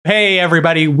Hey,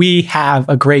 everybody. We have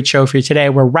a great show for you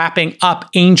today. We're wrapping up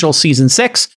Angel Season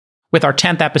 6 with our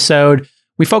 10th episode.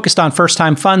 We focused on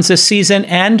first-time funds this season,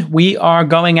 and we are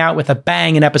going out with a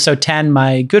bang in episode 10.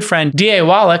 My good friend, D.A.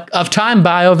 Wallach of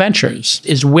TimeBio Ventures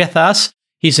is with us.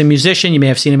 He's a musician. You may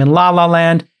have seen him in La La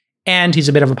Land, and he's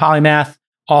a bit of a polymath,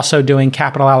 also doing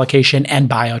capital allocation and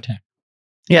biotech.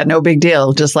 Yeah, no big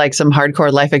deal. Just like some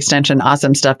hardcore life extension,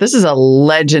 awesome stuff. This is a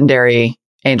legendary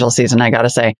Angel season, I got to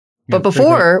say. But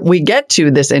before we get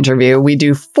to this interview, we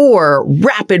do 4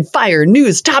 rapid fire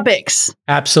news topics.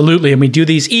 Absolutely. And we do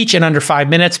these each in under 5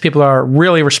 minutes. People are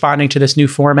really responding to this new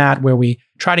format where we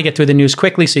try to get through the news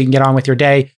quickly so you can get on with your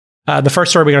day. The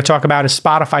first story we're going to talk about is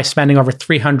Spotify spending over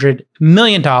 $300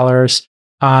 million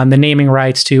on the naming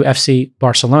rights to FC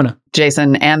Barcelona.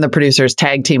 Jason and the producers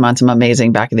tag team on some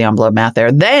amazing back of the envelope math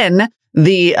there. Then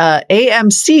the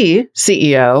AMC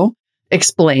CEO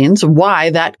explains why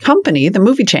that company, the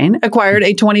movie chain, acquired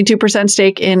a 22%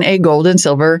 stake in a gold and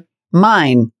silver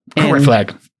mine in Red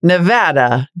flag.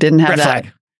 Nevada. Didn't have Red that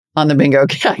flag. on the bingo.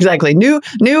 Yeah, exactly. New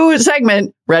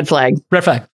segment, red flag. Red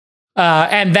flag.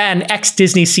 And then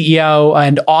ex-Disney CEO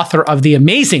and author of The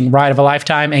Amazing Ride of a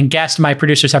Lifetime and guest my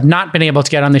producers have not been able to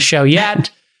get on the show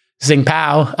yet. Zing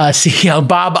Pow, CEO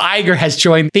Bob Iger has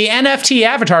joined the NFT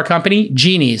avatar company,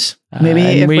 Genies. Maybe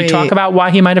if we talk about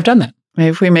why he might have done that. Maybe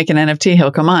if we make an NFT,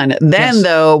 he'll come on. Then,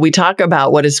 though, we talk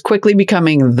about what is quickly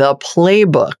becoming the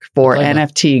playbook for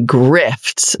NFT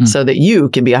grifts so that you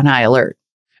can be on high alert.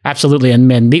 Absolutely. And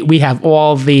man, we have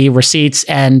all the receipts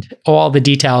and all the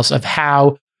details of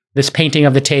how this painting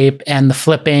of the tape and the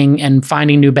flipping and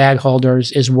finding new bag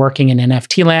holders is working in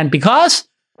NFT land because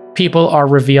people are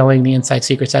revealing the inside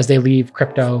secrets as they leave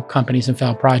crypto companies and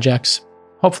failed projects,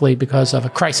 hopefully because of a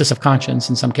crisis of conscience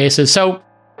in some cases. So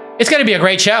it's going to be a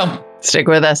great show. Stick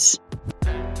with us.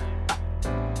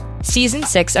 Season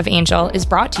 6 of Angel is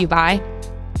brought to you by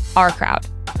Our Crowd.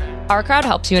 Our Crowd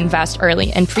helps you invest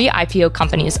early in pre-IPO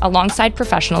companies alongside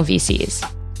professional VCs.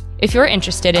 If you're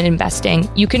interested in investing,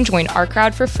 you can join Our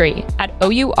Crowd for free at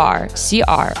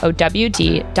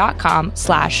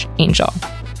OurCrowd.com/angel.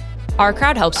 Our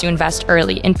Crowd helps you invest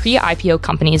early in pre-IPO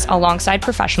companies alongside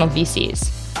professional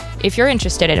VCs. If you're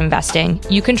interested in investing,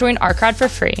 you can join Our Crowd for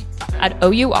free at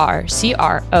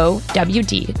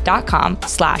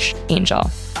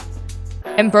OurCrowd.com/angel.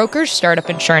 And Broker's Startup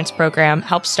Insurance Program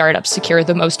helps startups secure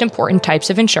the most important types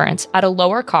of insurance at a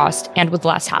lower cost and with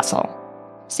less hassle.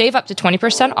 Save up to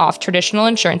 20% off traditional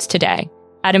insurance today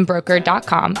at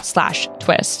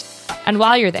embroker.com/twist. And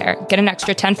while you're there, get an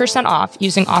extra 10% off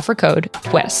using offer code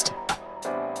TWIST.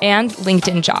 And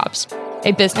LinkedIn Jobs.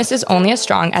 A business is only as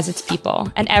strong as its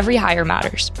people, and every hire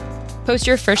matters. Post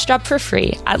your first job for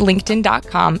free at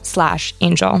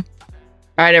linkedin.com/angel. All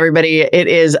right, everybody. It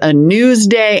is a news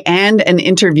day and an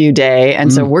interview day.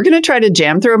 And so we're going to try to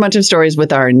jam through a bunch of stories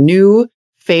with our new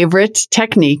favorite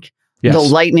technique, the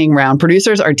lightning round.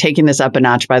 Producers are taking this up a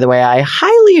notch, by the way. I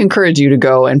highly encourage you to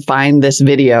go and find this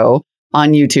video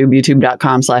on YouTube,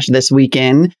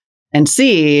 youtube.com/thisweekin, and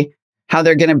see how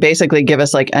they're going to basically give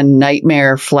us like a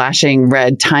nightmare flashing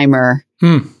red timer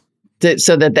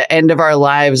so that the end of our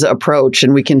lives approach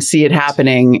and we can see it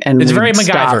happening. And it's very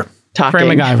MacGyver. Very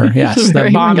MacGyver, yes. The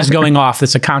bomb is going off.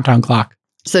 It's a countdown clock.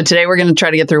 So today we're going to try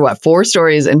to get through 4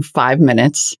 stories in 5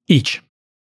 minutes. Each.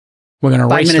 We're going to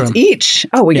race 5 minutes through each.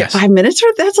 Oh, we get 5 minutes?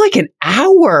 That's like an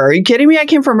hour. Are you kidding me? I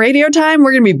came from radio time.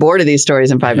 We're going to be bored of these stories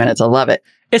in 5 minutes. I love it.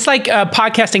 It's like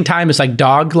podcasting time is like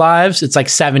dog lives. It's like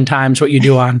 7 times what you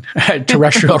do on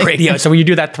terrestrial radio. So when you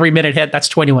do that 3-minute hit, that's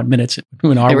 21 minutes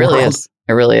in our world. Is.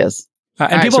 It really is.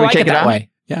 And people like it that way.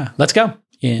 Yeah. Let's go.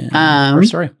 Yeah. First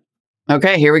story.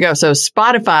 Okay, here we go. So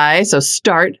Spotify. So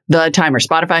start the timer.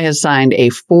 Spotify has signed a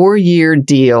 4-year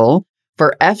deal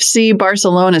for FC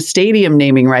Barcelona stadium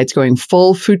naming rights going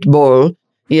full football.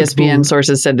 ESPN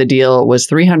sources said the deal was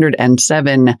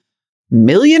 $307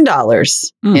 million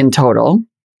in total,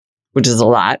 which is a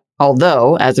lot.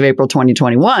 Although, as of April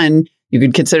 2021, you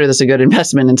could consider this a good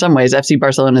investment in some ways. FC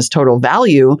Barcelona's total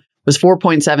value was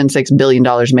 $4.76 billion,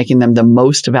 making them the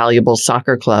most valuable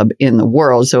soccer club in the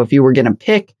world. So if you were going to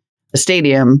pick a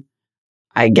stadium,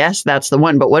 I guess that's the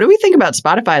one. But what do we think about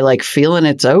Spotify like feeling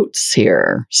its oats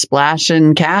here,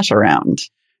 splashing cash around?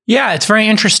 Yeah, it's very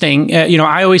interesting.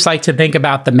 I always like to think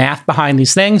about the math behind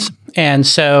these things. And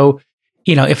so,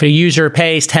 if a user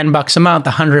pays $10 a month,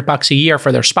 $100 a year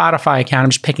for their Spotify account, I'm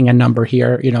just picking a number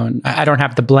here, and I don't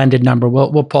have the blended number.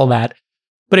 We'll pull that.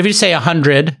 But if you say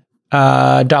 $100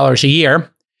 a year,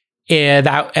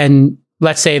 and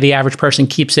let's say the average person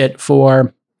keeps it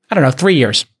for, 3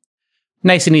 years.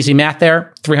 Nice and easy math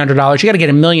there, $300. You got to get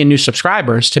 1 million new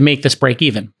subscribers to make this break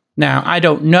even. Now, I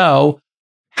don't know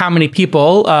how many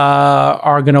people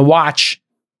are going to watch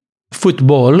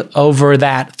football over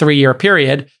that 3-year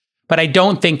period. But I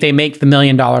don't think they make the $1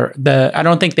 million. I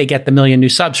don't think they get the 1 million new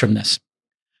subs from this.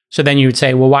 So then you would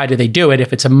say, well, why do they do it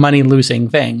if it's a money losing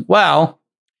thing? Well,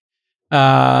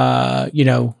 and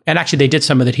actually they did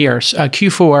some of it here.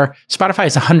 Q4, Spotify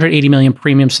has 180 million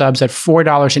premium subs at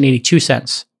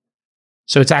 $4.82.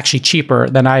 So it's actually cheaper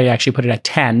than I actually put it at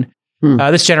 10.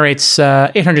 This generates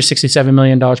 $867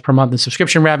 million per month in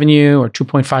subscription revenue, or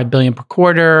 $2.5 billion per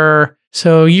quarter.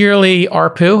 So yearly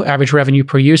ARPU, average revenue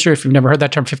per user, if you've never heard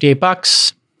that term,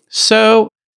 $58. So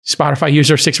Spotify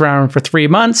user sticks around for 3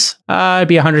 months, it'd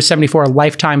be $174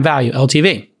 lifetime value,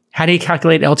 LTV. How do you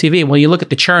calculate LTV? Well, you look at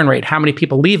the churn rate, how many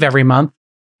people leave every month,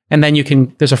 and then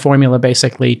there's a formula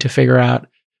basically to figure out,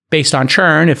 based on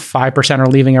churn, if 5% are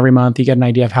leaving every month, you get an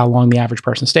idea of how long the average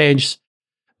person stays.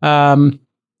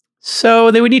 So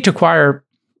they would need to acquire,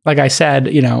 like I said,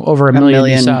 over a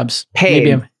million new subs.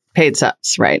 Paid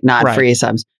subs, right? Not free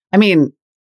subs. I mean,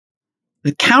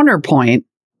 the counterpoint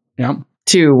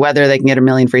to whether they can get 1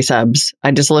 million free subs,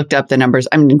 I just looked up the numbers.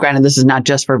 I mean, granted, this is not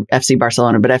just for FC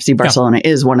Barcelona, but FC Barcelona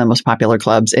is one of the most popular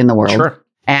clubs in the world. Sure.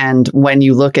 And when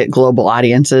you look at global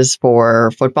audiences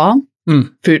for football,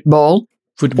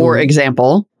 for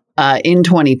example, in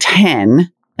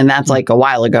 2010, and that's like a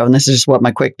while ago, and this is just what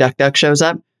my quick duck shows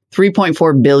up,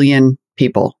 3.4 billion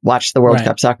people watch the World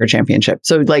Cup Soccer Championship.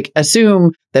 So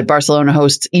assume that Barcelona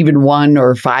hosts even 1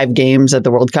 or 5 games at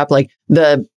the World Cup.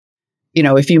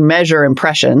 If you measure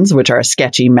impressions, which are a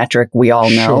sketchy metric, we all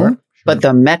know, but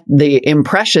the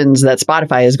impressions that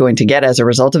Spotify is going to get as a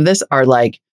result of this are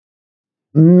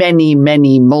many,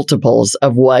 many multiples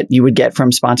of what you would get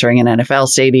from sponsoring an NFL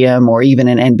stadium or even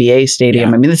an NBA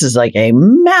stadium. Yeah. I mean, this is a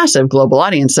massive global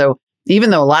audience. So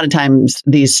even though a lot of times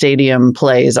these stadium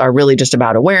plays are really just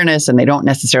about awareness and they don't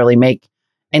necessarily make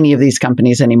any of these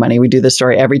companies any money. We do this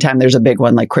story every time there's a big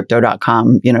one like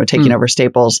crypto.com, taking over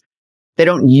Staples. They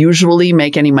don't usually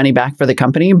make any money back for the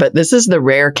company, but this is the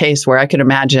rare case where I could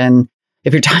imagine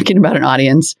if you're talking about an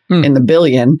audience in the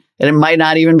billion, and it might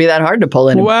not even be that hard to pull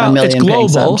in a million. It's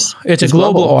global. It's a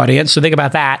global audience. So think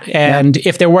about that. And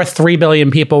if there were 3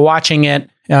 billion people watching it,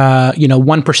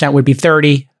 1% would be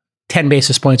 30. 10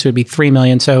 basis points would be 3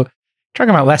 million. So talking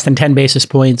about less than 10 basis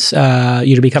points,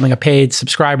 you're becoming a paid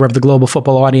subscriber of the global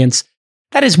football audience.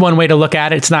 That is one way to look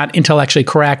at it. It's not intellectually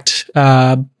correct,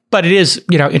 but it is,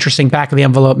 interesting back of the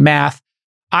envelope math.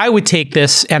 I would take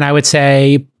this and I would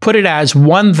say, put it as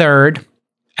 1/3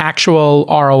 actual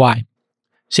ROI.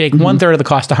 So you take 1/3 of the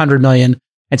cost, 100 million,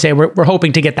 and say, we're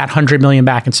hoping to get that 100 million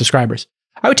back in subscribers.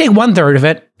 I would take 1/3 of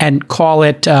it and call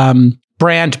it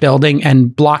brand building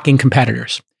and blocking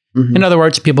competitors. In other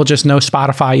words, people just know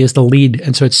Spotify is the lead.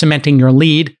 And so it's cementing your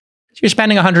lead. So you're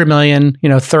spending 100 million,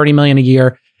 30 million a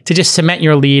year to just cement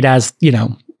your lead as,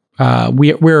 we're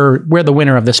the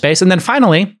winner of this space. And then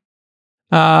finally,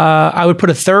 I would put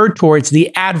 1/3 towards the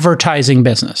advertising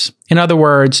business. In other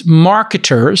words,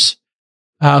 marketers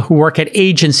who work at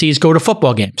agencies go to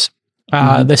football games.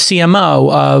 The CMO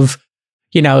of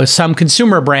some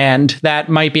consumer brand that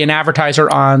might be an advertiser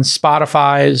on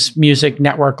Spotify's music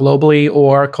network globally,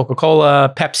 or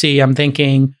Coca-Cola, Pepsi, I'm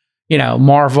thinking,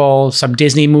 Marvel, some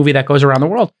Disney movie that goes around the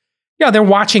world. They're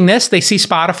watching this, they see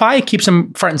Spotify, it keeps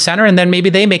them front and center, and then maybe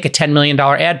they make a $10 million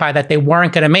ad buy that they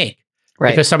weren't going to make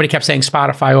because somebody kept saying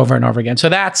Spotify over and over again. So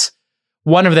that's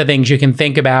one of the things you can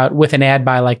think about with an ad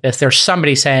buy like this. There's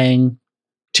somebody saying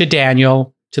to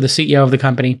Daniel, to the CEO of the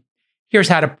company, here's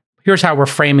how we're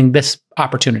framing this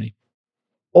opportunity.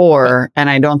 And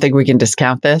I don't think we can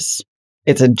discount this,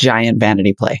 it's a giant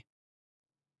vanity play,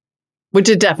 which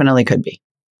it definitely could be.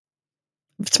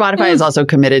 Spotify is also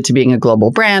committed to being a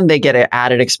global brand. They get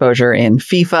added exposure in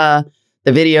FIFA,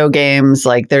 the video games.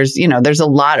 There's a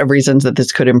lot of reasons that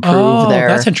this could improve their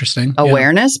that's interesting.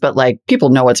 awareness. Yeah. But people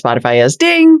know what Spotify is.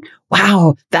 Ding!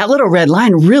 Wow, that little red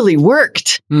line really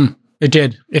worked. It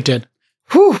did.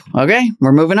 Whew, okay,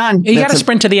 we're moving on. You got to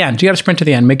sprint to the end.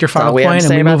 Make your final point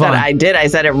and we move on. I did. I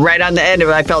said it right on the end.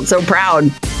 I felt so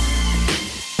proud.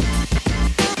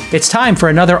 It's time for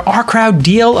another Our Crowd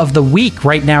Deal of the Week.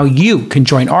 Right now, you can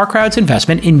join Our Crowd's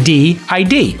investment in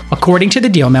DID. According to the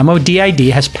deal memo, DID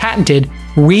has patented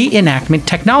reenactment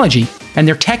technology, and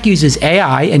their tech uses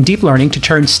AI and deep learning to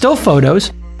turn still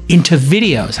photos into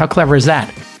videos. How clever is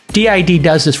that? DID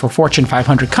does this for Fortune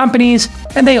 500 companies,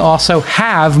 and they also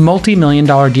have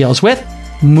multi-million-dollar deals with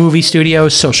movie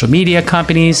studios, social media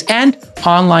companies, and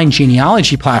online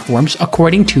genealogy platforms,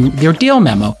 according to their deal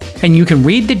memo. And you can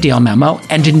read the deal memo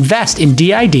and invest in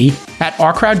DID at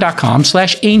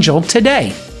ourcrowd.com/angel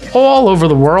today. all over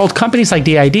the world, companies like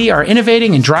DID are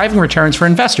innovating and driving returns for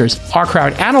investors. Our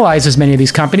crowd analyzes many of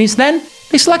these companies, then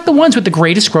they select the ones with the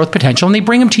greatest growth potential and they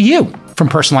bring them to you. From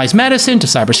personalized medicine to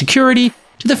cybersecurity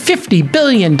to the $50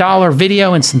 billion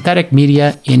video and synthetic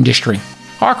media industry.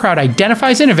 Our crowd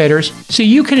identifies innovators so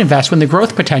you can invest when the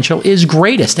growth potential is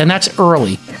greatest, and that's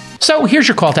early. So here's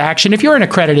your call to action. If you're an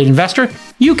accredited investor,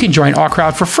 you can join our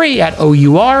crowd for free at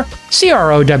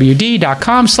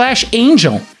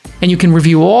ourcrowd.com/angel. And you can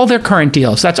review all their current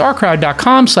deals. That's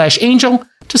ourcrowd.com/angel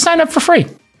to sign up for free.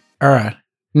 All right.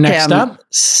 Next up.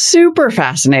 Super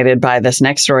fascinated by this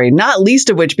next story, not least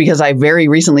of which because I very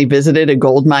recently visited a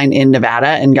gold mine in Nevada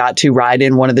and got to ride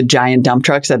in one of the giant dump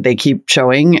trucks that they keep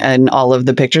showing in all of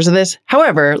the pictures of this.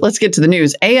 However, let's get to the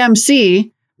news. AMC,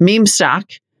 meme stock,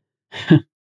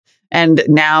 and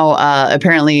now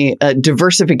apparently a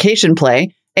diversification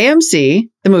play. AMC,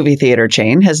 the movie theater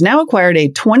chain, has now acquired a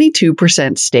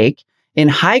 22% stake in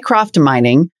Highcroft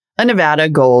Mining, a Nevada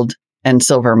gold and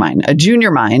silver mine, a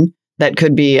junior mine that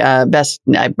could be best,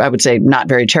 I would say, not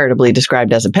very charitably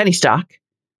described as a penny stock.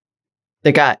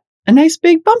 They got a nice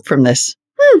big bump from this.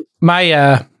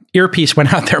 My earpiece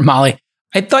went out there, Molly.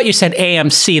 I thought you said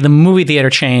AMC, the movie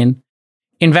theater chain,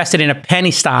 invested in a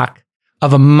penny stock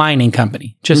of a mining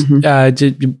company. Just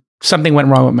something went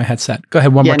wrong with my headset. Go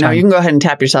ahead one more time. No, you can go ahead and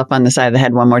tap yourself on the side of the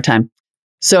head one more time.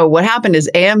 So what happened is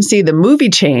AMC, the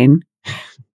movie chain,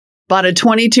 bought a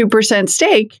 22%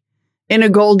 stake in a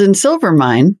gold and silver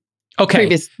mine. Okay.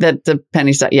 The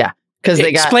penny stock. Yeah. Because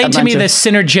they got Explain to me the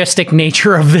synergistic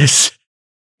nature of this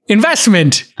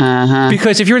investment.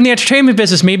 Because if you're in the entertainment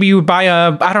business, maybe you would buy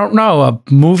a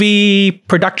movie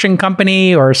production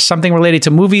company or something related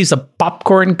to movies, a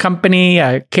popcorn company,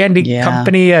 a candy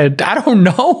company. I don't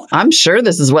know. I'm sure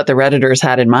this is what the Redditors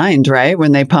had in mind, right?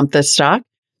 When they pumped this stock.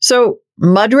 So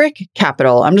Mudrick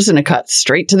Capital, I'm just going to cut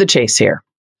straight to the chase here.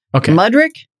 Okay.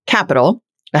 Mudrick Capital,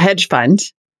 a hedge fund,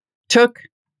 took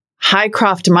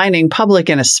Highcroft Mining public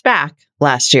in a SPAC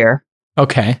last year.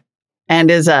 Okay. And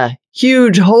is a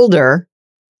huge holder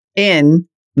in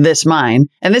this mine.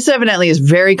 And this evidently is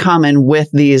very common with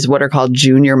these what are called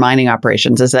junior mining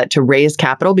operations, is that to raise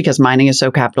capital, because mining is so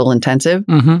capital intensive,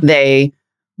 they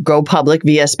go public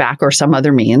via SPAC or some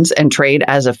other means and trade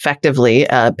as effectively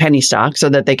a penny stock so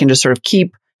that they can just sort of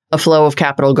keep a flow of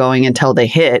capital going until they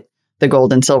hit the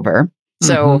gold and silver.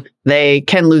 So they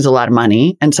can lose a lot of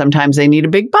money and sometimes they need a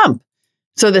big bump.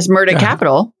 So this Murdoch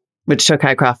Capital, which took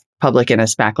Highcroft public in a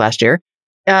SPAC last year,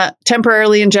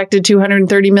 temporarily injected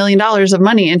 $230 million of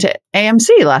money into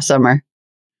AMC last summer.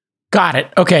 Got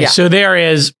it. Okay. Yeah. So there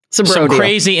is some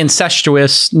crazy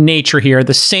incestuous nature here.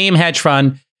 The same hedge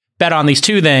fund bet on these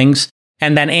two things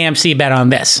and then AMC bet on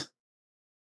this.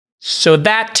 So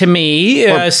that to me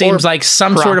seems like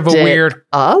some sort of a weird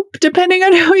up, depending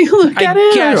on how you look at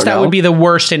it. I guess that would be the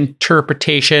worst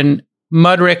interpretation.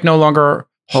 Mudrick no longer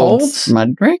holds.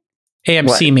 Mudrick?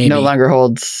 AMC maybe. No longer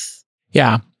holds.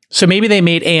 Yeah. So maybe they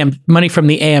made money from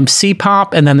the AMC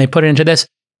pop and then they put it into this.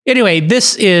 Anyway,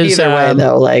 this is... Either way,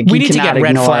 though, like, we need to get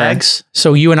red flags.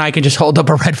 So you and I can just hold up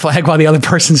a red flag while the other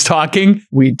person's talking.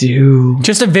 We do.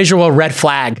 Just a visual red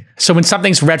flag. So when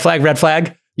something's red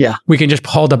flag, yeah, we can just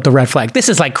hold up the red flag. This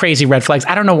is like crazy red flags.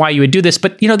 I don't know why you would do this,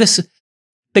 but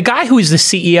the guy who is the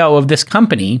CEO of this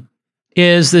company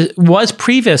was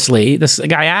previously this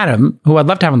guy, Adam, who I'd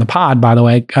love to have on the pod, by the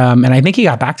way. And I think he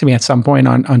got back to me at some point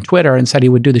on Twitter and said he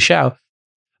would do the show.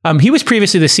 He was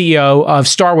previously the CEO of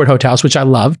Starwood Hotels, which I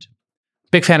loved.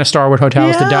 Big fan of Starwood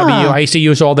Hotels, the W. I used to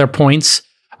use all their points.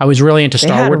 I was really into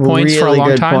Starwood points for a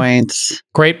long time. Points.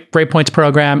 Great points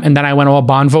program. And then I went all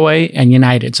Bonvoy and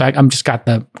United. So I'm just got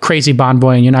the crazy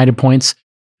Bonvoy and United points.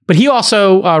 But he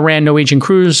also ran Norwegian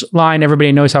Cruise Line.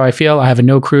 Everybody knows how I feel. I have a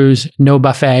no cruise, no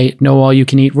buffet, no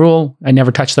all-you-can-eat rule. I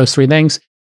never touch those three things.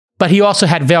 But he also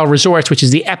had Vail Resorts, which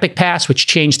is the Epic Pass, which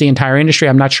changed the entire industry.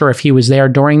 I'm not sure if he was there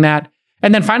during that.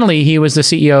 And then finally, he was the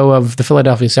CEO of the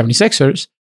Philadelphia 76ers.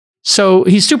 So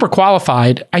he's super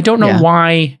qualified. I don't know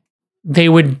why they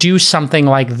would do something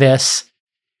like this.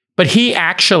 But he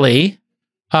actually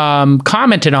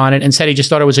commented on it and said he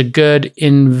just thought it was a good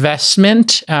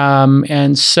investment.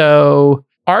 And so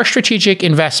our strategic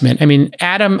investment, I mean,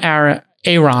 Adam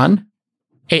Aaron,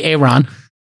 it's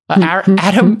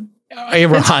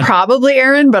probably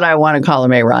Aaron, but I want to call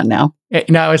him Aaron now.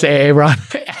 No, it's Aaron.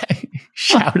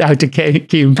 Shout out to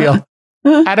Key and Peele.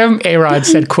 Adam Aaron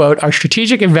said, quote, "Our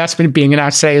strategic investment being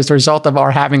announced today is the result of our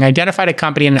having identified a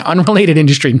company in an unrelated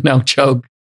industry," no joke,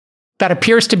 "that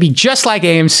appears to be just like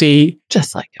AMC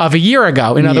of a year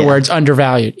ago. In other words,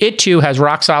 undervalued. It too has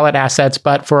rock solid assets,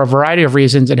 but for a variety of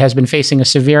reasons, it has been facing a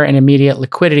severe and immediate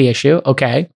liquidity issue."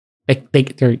 Okay.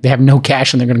 They have no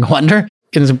cash and they're going to go under.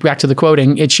 And back to the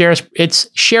quoting, its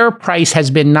share price has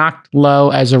been knocked low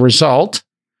as a result.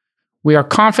 We are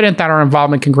confident that our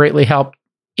involvement can greatly help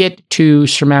it to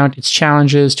surmount its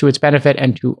challenges to its benefit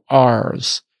and to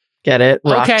ours. Get it?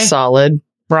 Rock solid.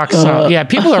 Rock solid. Yeah,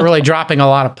 people are really dropping a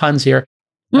lot of puns here.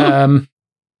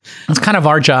 It's kind of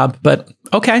our job, but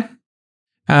okay.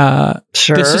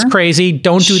 Sure. This is crazy.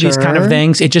 Don't do these kind of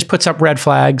things. It just puts up red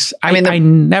flags. I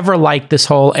never liked this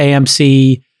whole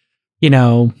AMC,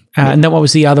 and then what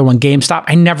was the other one? GameStop.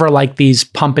 I never liked these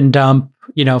pump and dump,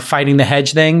 fighting the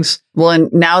hedge things. Well,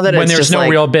 and now that when there's no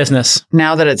real business.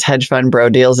 Now that it's hedge fund bro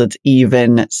deals, it's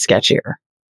even sketchier.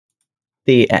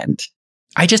 The end.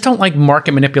 I just don't like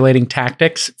market manipulating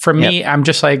tactics. For me, I'm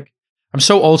just like, I'm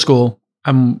so old school.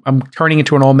 I'm turning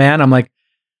into an old man. I'm like,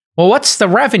 well, what's the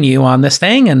revenue on this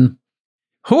thing? And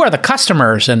who are the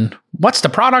customers? And what's the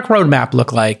product roadmap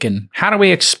look like? And how do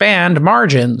we expand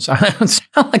margins? I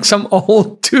sound like some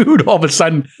old dude all of a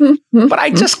sudden. But I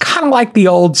just kind of like the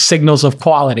old signals of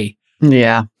quality.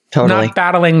 Yeah, totally. Not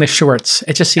battling the shorts.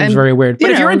 It just seems very weird.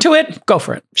 But if you're into it, go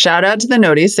for it. Shout out to the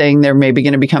notice saying they're maybe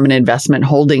going to become an investment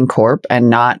holding corp and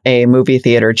not a movie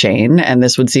theater chain. And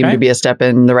this would seem to be a step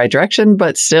in the right direction,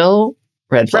 but still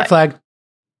red flag. Red flag.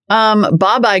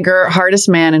 Bob Iger, hardest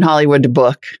man in Hollywood to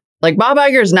book. Like, Bob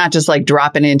Iger is not just like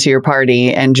dropping into your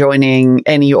party and joining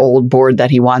any old board that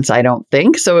he wants, I don't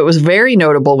think. So it was very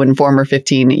notable when former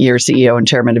 15-year CEO and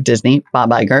chairman of Disney,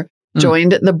 Bob Iger,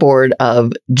 joined the board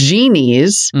of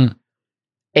Genies,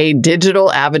 a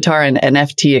digital avatar and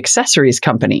NFT accessories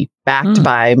company backed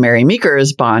by Mary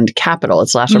Meeker's Bond Capital.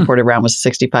 Its last reported round was a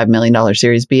 $65 million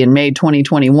Series B in May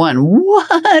 2021.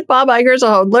 What? Bob Iger's a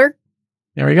hodler?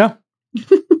 There we go.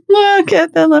 Look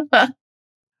at the...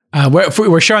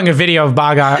 we're showing a video of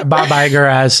Bob Iger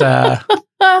as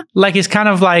like he's kind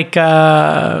of like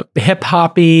hip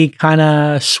hoppy, kind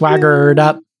of swaggered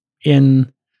up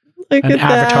in an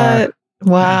avatar. That.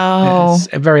 Wow, it's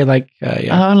very like I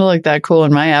want to look that cool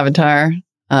in my avatar.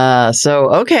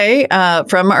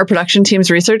 From our production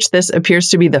team's research, this appears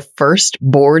to be the first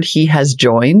board he has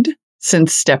joined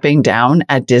since stepping down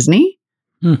at Disney.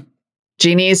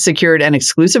 Genies secured an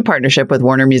exclusive partnership with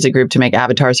Warner Music Group to make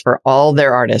avatars for all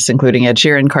their artists, including Ed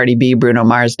Sheeran, Cardi B, Bruno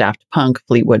Mars, Daft Punk,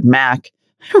 Fleetwood Mac.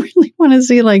 I really want to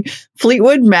see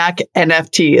Fleetwood Mac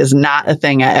NFT is not a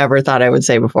thing I ever thought I would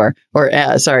say before. Or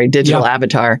digital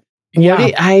avatar. Yeah.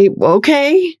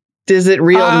 Is it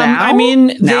real now? I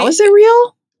mean, is it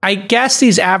real? I guess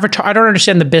these avatars, I don't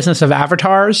understand the business of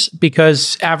avatars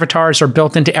because avatars are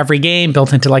built into every game,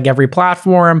 built into every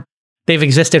platform. They've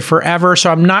existed forever.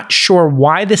 So I'm not sure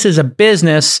why this is a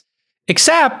business,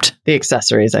 except the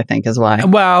accessories, I think, is why.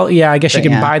 Well, yeah, I guess you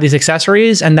can buy these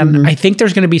accessories. And then I think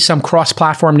there's going to be some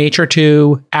cross-platform nature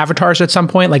to avatars at some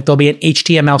point. Like there'll be an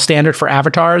HTML standard for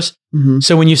avatars.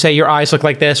 So when you say your eyes look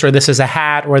like this, or this is a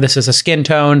hat, or this is a skin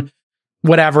tone,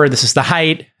 whatever, this is the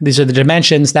height, these are the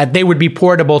dimensions, that they would be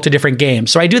portable to different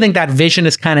games. So I do think that vision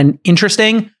is kind of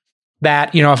interesting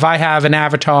that, if I have an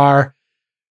avatar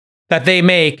that they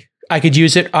make, I could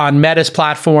use it on Meta's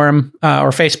platform or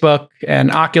Facebook and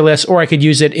Oculus, or I could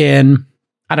use it in,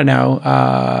 I don't know,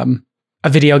 a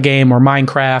video game or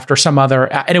Minecraft or some other,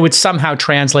 and it would somehow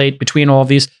translate between all of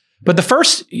these. But the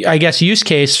first, I guess, use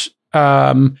case,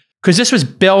 because this was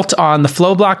built on the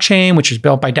Flow blockchain, which was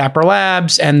built by Dapper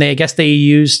Labs, and I guess they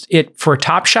used it for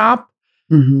Top Shop.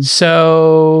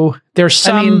 So there's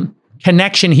some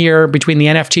connection here between the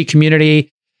NFT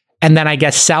community and then I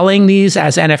guess selling these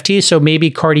as NFTs. So maybe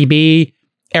Cardi B,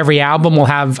 every album will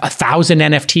have 1,000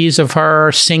 NFTs of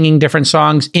her singing different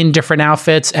songs in different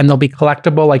outfits, and they'll be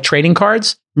collectible like trading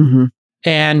cards.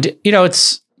 And,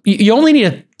 you only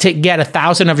need to get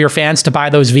 1,000 of your fans to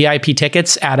buy those VIP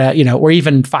tickets at or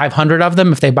even 500 of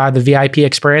them if they buy the VIP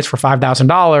experience for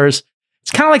 $5,000. It's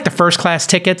kind of like the first class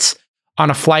tickets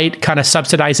on a flight, kind of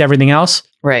subsidize everything else.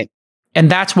 Right. And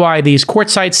that's why these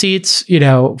courtside seats,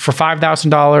 for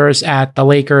 $5,000 at the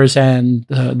Lakers and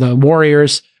the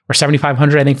Warriors, or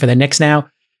 $7,500, I think, for the Knicks now,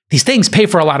 these things pay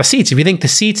for a lot of seats. If you think the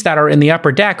seats that are in the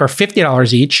upper deck are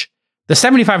 $50 each, the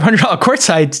 $7,500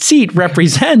 courtside seat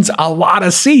represents a lot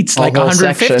of seats, like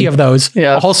 150 section of those,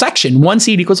 a whole section. One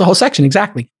seat equals a whole section,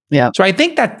 exactly. Yeah. So I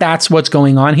think that's what's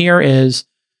going on here is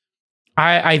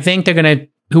I think they're going to,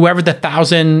 whoever the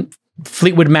 1,000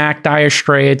 Fleetwood Mac, Dire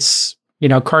Straits,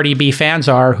 Cardi B fans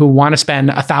are who want to spend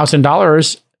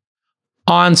 $1,000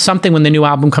 on something when the new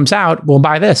album comes out, will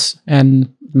buy this.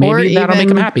 And maybe that'll make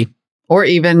them happy. Or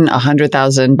even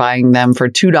 100,000 buying them for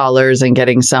 $2 and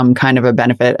getting some kind of a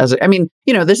benefit.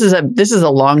 This is a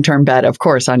long-term bet, of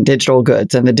course, on digital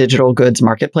goods and the digital goods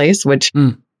marketplace, which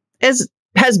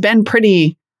has been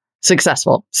pretty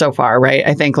successful so far, right?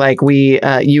 I think like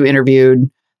you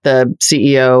interviewed the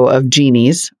CEO of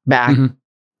Genies back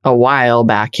a while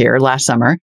back here last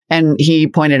summer. And he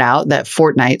pointed out that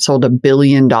Fortnite sold $1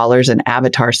 billion in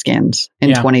avatar skins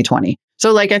in 2020.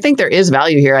 So like, I think there is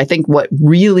value here. I think what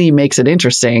really makes it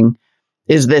interesting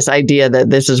is this idea that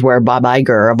this is where Bob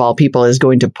Iger, of all people, is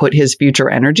going to put his future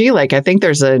energy. Like, I think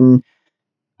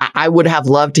I would have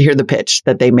loved to hear the pitch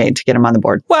that they made to get him on the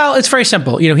board. Well, it's very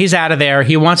simple. He's out of there.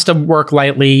 He wants to work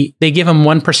lightly. They give him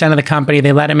 1% of the company.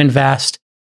 They let him invest.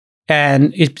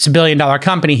 And it's $1 billion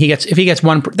company. If he gets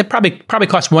one, that probably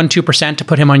costs 1-2% to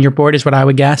put him on your board is what I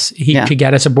would guess he could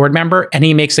get as a board member. And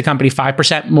he makes the company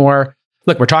 5% more.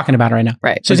 Look, we're talking about it right now.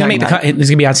 Right. So he's going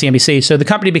to be on CNBC. So the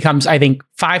company becomes, I think,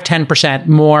 5-10%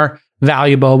 more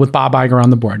valuable with Bob Iger on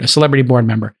the board, a celebrity board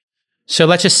member. So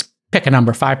let's just pick a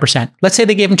number, 5%. Let's say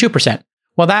they gave him 2%.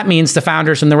 Well, that means the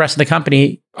founders and the rest of the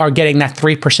company are getting that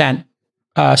 3%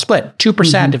 split.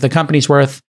 2% if the company's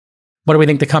worth, what do we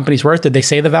think the company's worth? Did they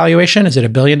say the valuation? Is it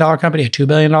 $1 billion company, a $2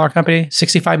 billion company,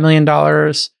 $65 million?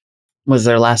 Was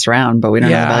their last round, but we don't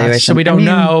know the valuation. So we don't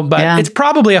know, but it's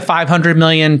probably a $500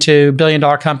 million to $1 billion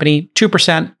company.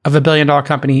 2% of $1 billion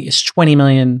company is $20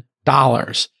 million.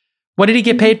 What did he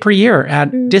get paid per year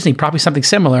at Disney? Probably something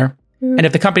similar. And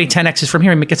if the company 10Xs from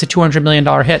here, he gets a $200 million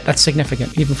hit. That's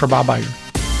significant, even for Bob Iger.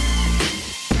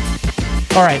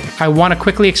 All right, I want to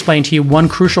quickly explain to you one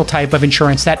crucial type of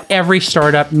insurance that every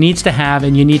startup needs to have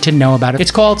and you need to know about it.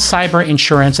 It's called cyber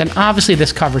insurance, and obviously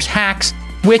this covers hacks,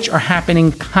 which are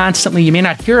happening constantly. You may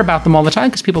not hear about them all the time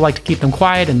because people like to keep them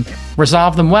quiet and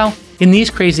resolve them well. In these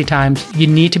crazy times, you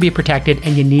need to be protected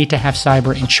and you need to have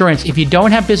cyber insurance. If you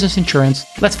don't have business insurance,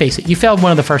 let's face it, you failed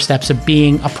one of the first steps of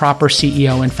being a proper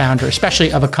CEO and founder,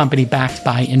 especially of a company backed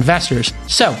by investors.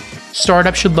 So,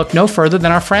 startups should look no further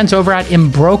than our friends over at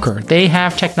Embroker. They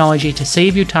have technology to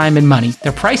save you time and money.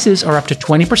 Their prices are up to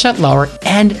 20% lower,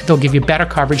 and they'll give you better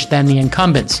coverage than the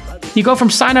incumbents. You go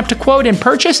from sign up to quote and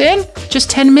purchase in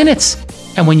just 10 minutes.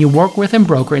 And when you work with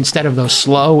Embroker instead of those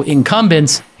slow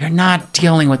incumbents, you're not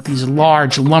dealing with these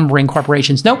large lumbering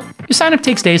corporations. Nope, your sign up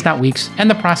takes days, not weeks, and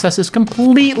the process is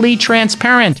completely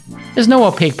transparent. There's no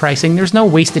opaque pricing, there's no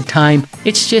wasted time.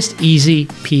 It's just easy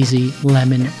peasy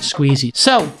lemon squeezy.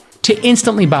 So, to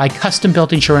instantly buy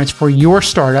custom-built insurance for your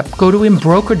startup, go to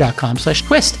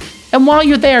embroker.com/twist. And while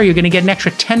you're there, you're going to get an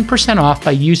extra 10% off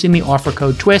by using the offer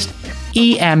code TWIST,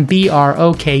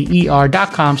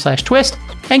 embroker.com/twist,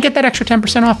 and get that extra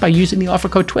 10% off by using the offer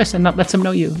code TWIST, and that lets them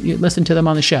know you listen to them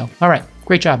on the show. All right.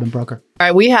 Great job, Embroker. All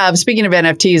right. We have, speaking of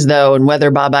NFTs, though, and whether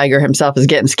Bob Iger himself is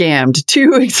getting scammed,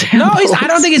 2 examples. No, I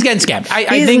don't think he's getting scammed.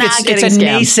 I think it's a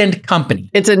nascent company.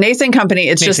 It's a nascent company.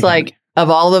 It's just like, of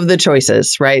all of the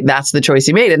choices, right? That's the choice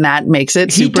he made, and that makes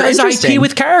it super interesting. He does IP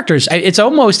with characters. It's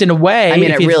almost, in a way... I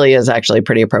mean, it really is actually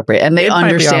pretty appropriate. And they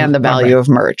understand the value of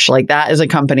merch. Like, that is a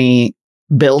company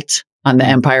built on the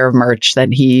empire of merch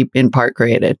that he, in part,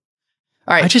 created.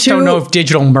 All right. I just don't know if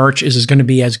digital merch is going to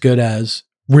be as good as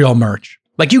real merch.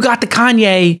 Like, you got the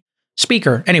Kanye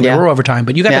speaker. Anyway, we're over time,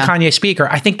 but you got the Kanye speaker.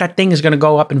 I think that thing is going to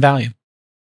go up in value.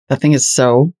 That thing is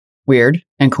so weird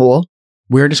and cool.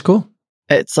 Weird is cool.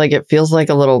 It's like, it feels like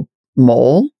a little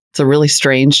mole. It's a really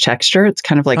strange texture. It's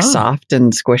kind of like soft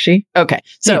and squishy. Okay.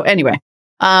 So anyway,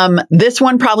 this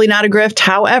one, probably not a grift.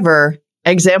 However,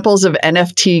 examples of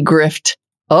NFT grift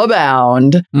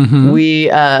abound. We,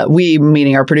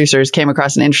 meaning our producers, came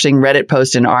across an interesting Reddit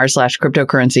post in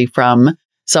r/cryptocurrency from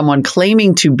someone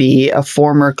claiming to be a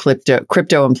former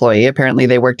crypto employee. Apparently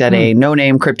they worked at a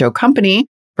no-name crypto company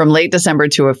from late December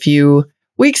to a few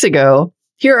weeks ago.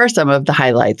 Here are some of the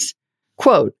highlights.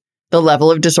 Quote, "The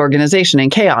level of disorganization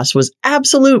and chaos was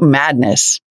absolute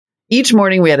madness. Each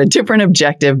morning we had a different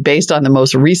objective based on the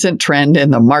most recent trend in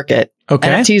the market. Okay.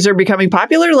 NFTs are becoming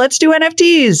popular. Let's do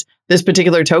NFTs. This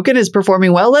particular token is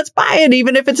performing well. Let's buy it,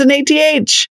 even if it's an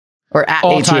ATH or at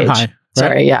all-time ATH. High. Right?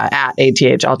 Sorry. Yeah. At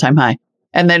ATH, all-time high.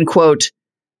 And then quote,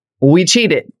 we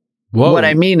cheated. Whoa. What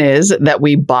I mean is that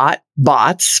we bought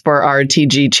bots for our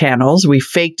TG channels. We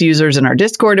faked users in our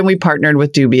Discord, and we partnered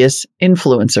with dubious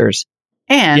influencers.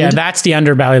 And that's the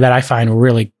underbelly that I find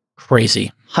really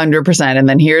crazy. 100%. And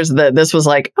then this was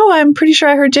like, I'm pretty sure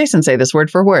I heard Jason say this word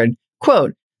for word.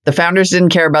 Quote, "The founders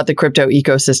didn't care about the crypto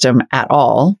ecosystem at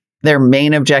all. Their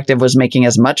main objective was making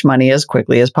as much money as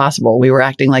quickly as possible. We were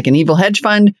acting like an evil hedge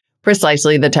fund,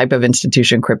 precisely the type of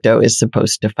institution crypto is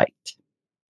supposed to fight."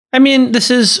 I mean, this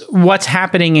is what's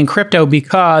happening in crypto,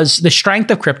 because the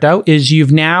strength of crypto is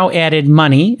you've now added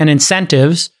money and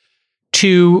incentives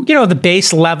to, the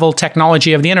base level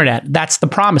technology of the internet. That's the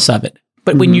promise of it.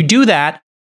 But when you do that,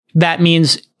 that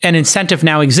means an incentive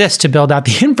now exists to build out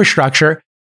the infrastructure.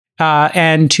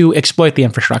 and to exploit the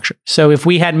infrastructure. So if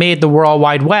we had made the World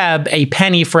Wide Web a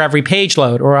penny for every page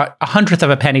load, or a hundredth of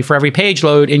a penny for every page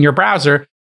load in your browser,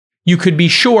 you could be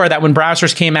sure that when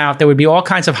browsers came out, there would be all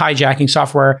kinds of hijacking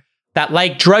software that,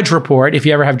 like Drudge Report, if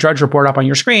you ever have Drudge Report up on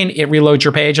your screen, it reloads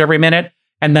your page every minute.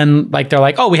 And then they're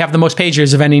like, oh, we have the most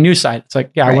pages of any news site. It's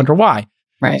like, yeah, I wonder why.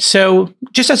 Right. So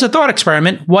just as a thought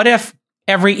experiment, what if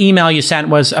every email you sent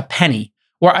was a penny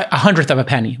or a hundredth of a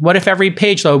penny? What if every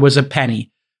page load was a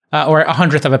penny or a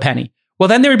hundredth of a penny? Well,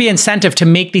 then there would be incentive to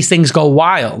make these things go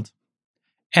wild.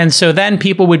 And so then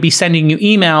people would be sending you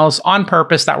emails on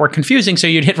purpose that were confusing. So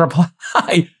you'd hit reply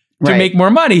to make more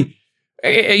money.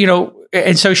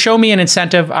 And so show me an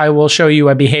incentive, I will show you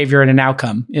a behavior and an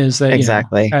outcome is that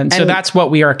exactly. And so that's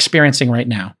what we are experiencing right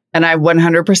now. And I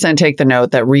 100% take the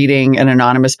note that reading an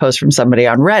anonymous post from somebody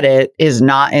on Reddit is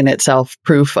not in itself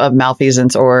proof of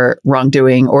malfeasance or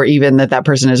wrongdoing, or even that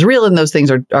person is real and those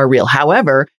things are real.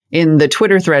 However, in the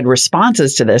Twitter thread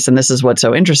responses to this, and this is what's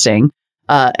so interesting,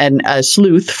 and a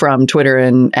sleuth from Twitter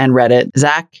and Reddit,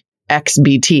 Zach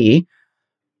XBT,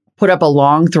 put up a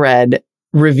long thread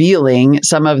revealing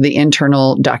some of the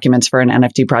internal documents for an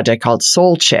NFT project called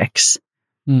Soul Chicks.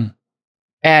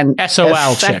 And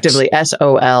SOL effectively chicks.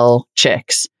 SOL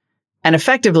Chicks. And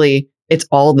effectively, it's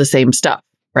all the same stuff,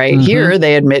 right? Mm-hmm. Here,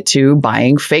 they admit to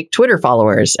buying fake Twitter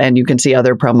followers, and you can see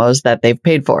other promos that they've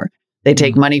paid for. They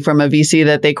take money from a VC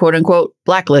that they quote unquote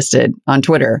blacklisted on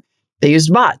Twitter. They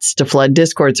used bots to flood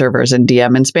Discord servers and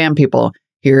DM and spam people.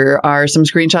 Here are some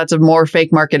screenshots of more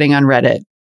fake marketing on Reddit.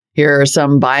 Here are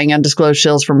some buying undisclosed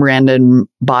shills from random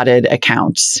botted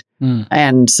accounts,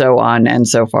 and so on and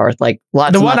so forth. Like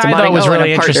lots and lots of botting. Was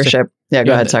really interesting. Yeah,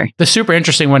 go ahead. Sorry. The super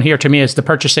interesting one here to me is the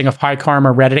purchasing of high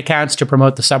karma Reddit accounts to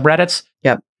promote the subreddits.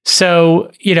 Yep. So,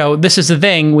 this is the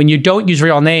thing. When you don't use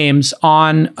real names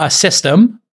on a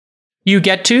system, you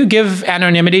get to give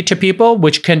anonymity to people,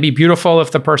 which can be beautiful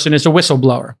if the person is a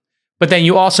whistleblower. But then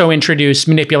you also introduce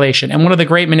manipulation. And one of the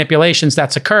great manipulations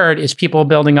that's occurred is people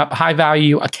building up high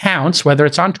value accounts, whether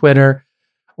it's on Twitter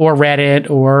or Reddit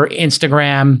or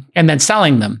Instagram, and then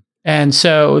selling them. And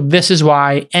so this is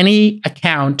why any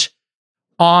account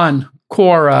on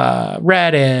Quora,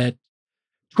 Reddit,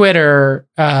 Twitter,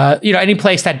 any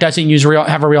place that doesn't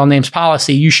have a real names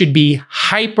policy, you should be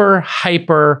hyper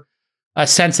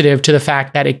sensitive to the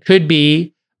fact that it could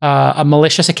be a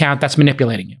malicious account that's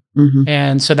manipulating you. Mm-hmm.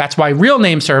 And so that's why real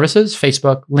name services,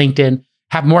 Facebook, LinkedIn,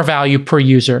 have more value per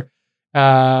user.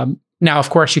 Now, of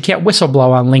course, you can't whistleblow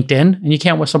on LinkedIn and you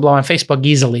can't whistleblow on Facebook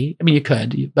easily. I mean, you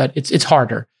could, but it's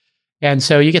harder. And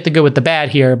so you get the good with the bad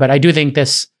here. But I do think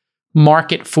this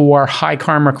market for high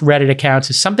karma Reddit accounts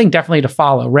is something definitely to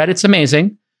follow. Reddit's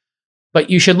amazing, but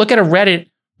you should look at a Reddit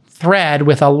thread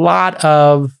with a lot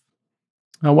of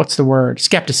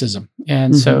skepticism.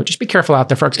 And so just be careful out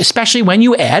there, folks, especially when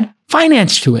you add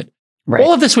finance to it. Right.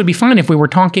 All of this would be fine if we were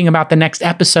talking about the next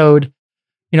episode,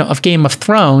 of Game of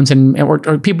Thrones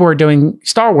or people were doing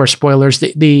Star Wars spoilers.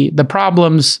 The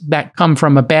problems that come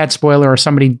from a bad spoiler or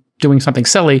somebody doing something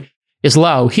silly is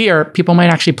low. Here, people might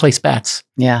actually place bets.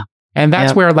 Yeah. And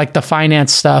that's where the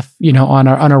finance stuff, on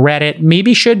a Reddit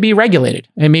maybe should be regulated.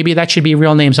 And maybe that should be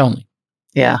real names only.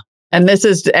 Yeah. And this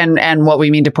is, and what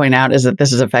we mean to point out is that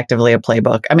this is effectively a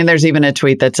playbook. I mean, there's even a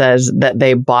tweet that says that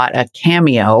they bought a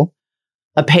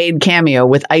paid cameo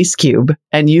with Ice Cube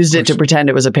and used it to pretend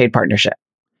it was a paid partnership.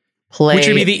 Which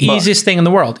would be the easiest thing in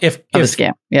the world. If a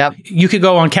scam. Yep. You could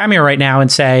go on Cameo right now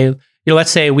and say,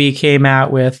 let's say we came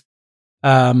out with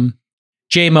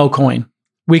JMO coin.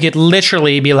 We could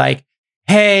literally be like,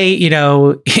 hey,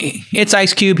 it's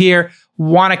Ice Cube here.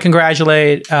 Want to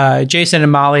congratulate Jason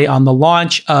and Molly on the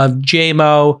launch of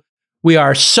JMO. We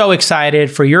are so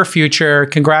excited for your future.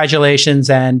 Congratulations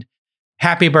and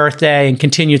happy birthday and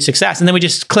continued success. And then we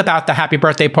just clip out the happy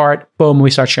birthday part. Boom, we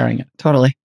start sharing it.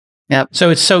 Totally. Yep. So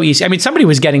it's so easy. I mean, somebody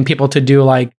was getting people to do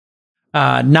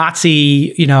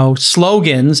Nazi,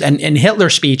 slogans and Hitler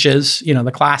speeches,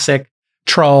 the classic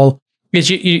troll. Is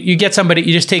you get somebody,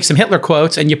 you just take some Hitler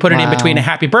quotes and you put it in between a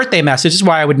happy birthday message. This is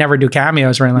why I would never do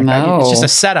cameos or anything like that. It's just a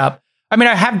setup. I mean,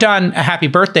 I have done a happy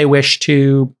birthday wish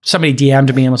to somebody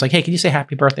DM'd me and was like, hey, can you say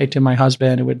happy birthday to my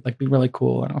husband? It would be really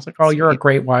cool. And I was like, oh, you're a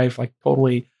great wife.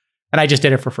 Totally. And I just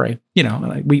did it for free.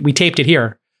 We taped it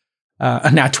here.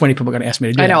 And now 20 people are going to ask me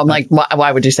to do it. I know. I'm like,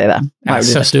 why would you say that?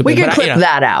 That's so stupid. We could clip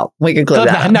that out. We could clip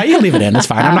that out. No, you can leave it in. It's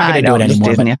fine. I'm not going to do it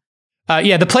anymore.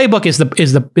 The playbook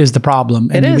is the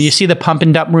problem. And when you see the pump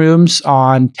and dump rooms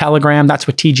on Telegram, that's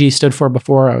what TG stood for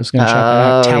before. I was going to check that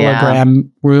out. Telegram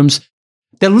rooms.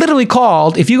 They're literally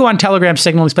called, if you go on Telegram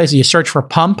Signal, these places, you search for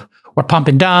pump or pump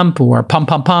and dump or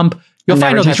pump, you'll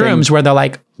find all these rooms where they're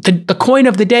like the coin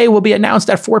of the day will be announced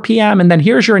at 4 p.m. And then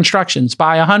here's your instructions.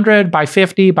 Buy 100, buy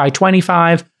 50, buy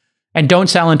 25, and don't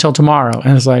sell until tomorrow.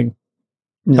 And it's like,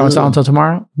 don't sell until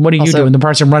tomorrow? What are you doing? The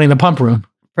person running the pump room.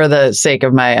 For the sake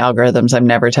of my algorithms, I'm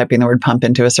never typing the word pump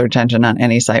into a search engine on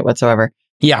any site whatsoever.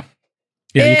 Yeah.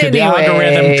 Yeah, anyway. The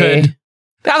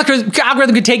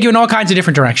algorithm could take you in all kinds of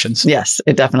different directions. Yes,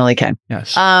 it definitely can.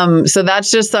 Yes. So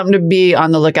that's just something to be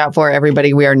on the lookout for,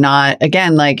 everybody. We are not,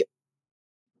 again, like,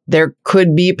 there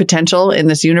could be potential in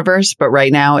this universe, but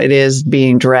right now it is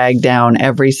being dragged down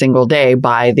every single day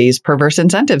by these perverse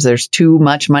incentives. There's too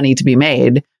much money to be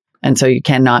made. And so you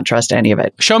cannot trust any of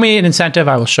it. Show me an incentive,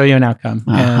 I will show you an outcome.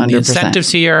 100%. And the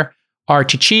incentives here are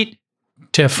to cheat,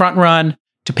 to front run,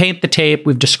 to paint the tape.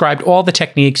 We've described all the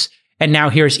techniques. And now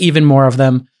here's even more of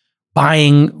them.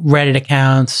 Buying Reddit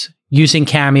accounts, using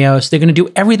cameos. They're going to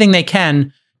do everything they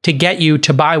can to get you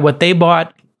to buy what they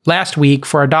bought last week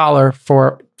for $1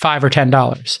 for $5 or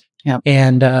 $10. Yep.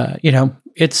 And,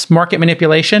 it's market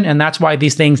manipulation. And that's why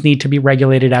these things need to be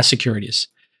regulated as securities.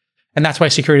 And that's why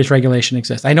securities regulation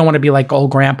exists. I don't want to be like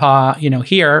old grandpa,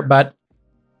 here, but,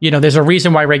 there's a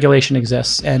reason why regulation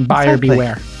exists, and buyer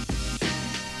beware.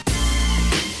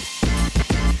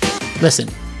 Listen,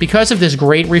 because of this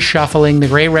great reshuffling, the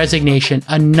great resignation,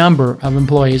 a number of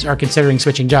employees are considering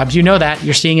switching jobs. You know that.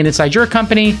 You're seeing it inside your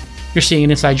company. You're seeing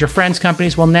it inside your friends'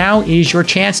 companies. Well, now is your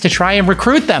chance to try and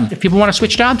recruit them. If people want to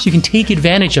switch jobs, you can take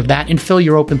advantage of that and fill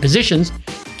your open positions.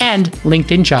 And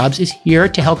LinkedIn Jobs is here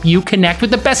to help you connect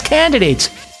with the best candidates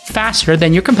faster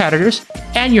than your competitors.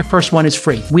 And your first one is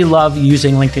free. We love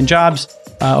using LinkedIn Jobs.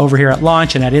 Over here at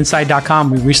Launch and at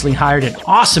Inside.com, we recently hired an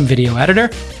awesome video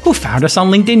editor who found us on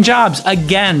LinkedIn Jobs.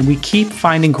 Again, we keep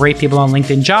finding great people on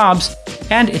LinkedIn Jobs,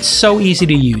 and it's so easy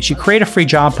to use. You create a free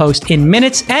job post in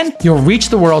minutes, and you'll reach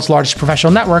the world's largest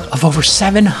professional network of over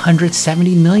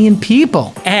 770 million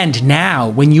people. And now,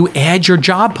 when you add your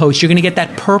job post, you're going to get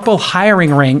that purple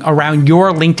hiring ring around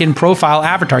your LinkedIn profile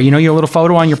avatar. Your little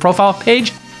photo on your profile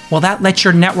page? Well, that lets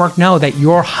your network know that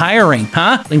you're hiring,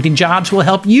 huh? LinkedIn Jobs will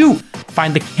help you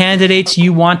find the candidates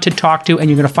you want to talk to, and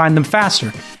you're going to find them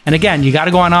faster. And again, you got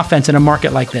to go on offense in a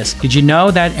market like this. Did you know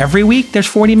that every week there's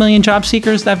 40 million job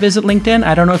seekers that visit LinkedIn?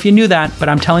 I don't know if you knew that, but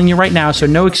I'm telling you right now, so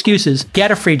no excuses.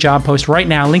 Get a free job post right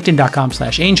now,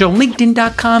 linkedin.com/angel,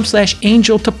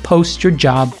 linkedin.com/angel to post your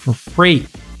job for free.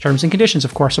 Terms and conditions,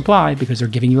 of course, apply because they're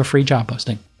giving you a free job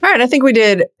posting. All right. I think we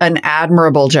did an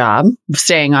admirable job of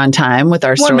staying on time with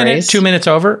our 1 stories. minute, 2 minutes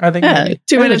over, I think. Yeah,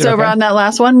 2 minutes over on that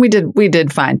last one. We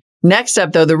did fine. Next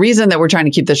up, though, the reason that we're trying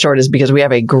to keep this short is because we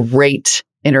have a great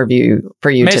interview for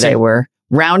you today. We're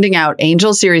rounding out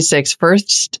Angel Series 6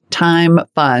 first time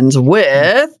funds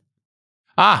with...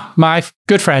 my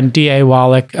good friend, D.A.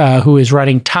 Wallach, who is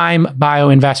running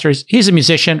TimeBio Ventures. He's a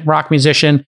musician, rock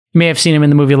musician. You may have seen him in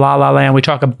the movie La La Land. We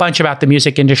talk a bunch about the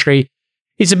music industry.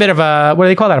 He's a bit of a, what do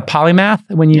they call that? A polymath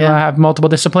when you have multiple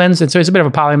disciplines. And so he's a bit of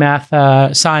a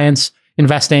polymath, science,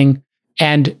 investing,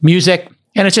 and music.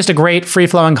 And it's just a great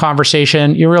free-flowing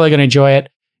conversation. You're really going to enjoy it.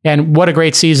 And what a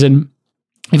great season.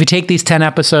 If you take these 10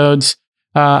 episodes,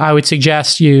 I would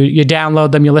suggest you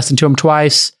download them, you listen to them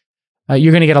twice.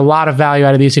 You're going to get a lot of value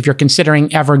out of these if you're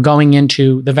considering ever going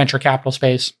into the venture capital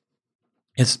space.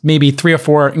 It's maybe 3 or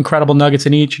 4 incredible nuggets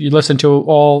in each. You listen to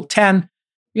all 10,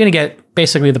 you're going to get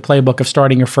basically the playbook of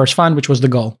starting your first fund, which was the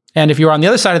goal. And if you're on the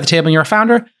other side of the table and you're a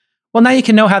founder, well, now you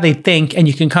can know how they think, and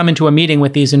you can come into a meeting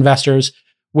with these investors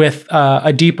with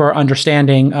a deeper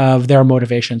understanding of their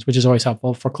motivations, which is always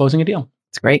helpful for closing a deal.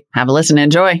 It's great. Have a listen.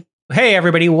 Enjoy. Hey,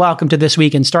 everybody. Welcome to This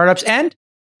Week in Startups. And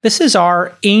this is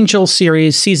our Angel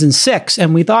Series Season 6.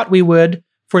 And we thought we would,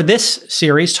 for this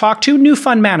series, talk to new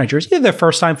fund managers, either their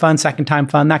first-time fund, second-time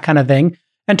fund, that kind of thing,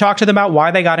 and talk to them about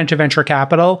why they got into venture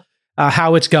capital,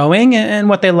 how it's going, and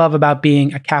what they love about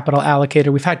being a capital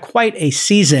allocator. We've had quite a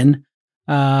season.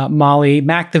 Molly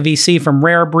Mack, the VC from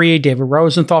Rare Breed, David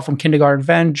Rosenthal from Kindergarten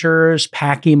Ventures,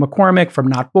 Packy McCormick from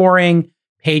Not Boring,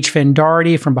 Paige Finn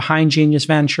Doherty from Behind Genius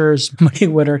Ventures, Mike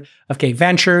Witter of K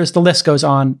Ventures. The list goes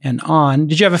on and on.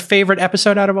 Did you have a favorite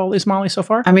episode out of all these, Molly, so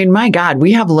far? I mean, my God,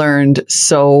 we have learned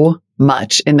so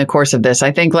much in the course of this.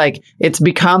 I think it's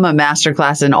become a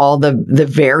masterclass in all the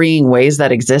varying ways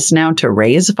that exist now to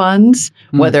raise funds,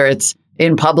 whether it's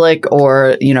in public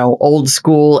or, old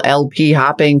school LP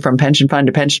hopping from pension fund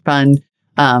to pension fund,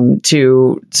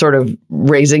 to sort of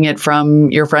raising it from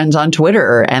your friends on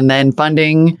Twitter and then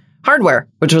funding hardware,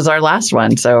 which was our last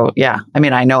one. So yeah, I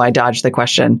mean, I know I dodged the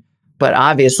question, but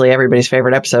obviously everybody's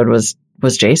favorite episode was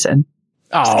Jason.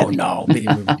 Oh, no,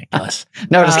 ridiculous.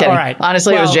 No, just kidding. All right.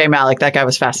 Honestly, it was Jay Malik. That guy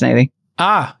was fascinating.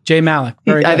 Jay Malik.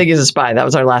 Very I good. think he's a spy. That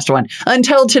was our last one.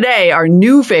 Until today, our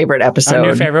new favorite episode. Our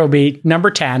new favorite will be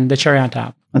number 10, the cherry on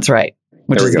top. That's right.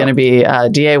 Which is going to be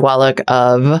DA Wallach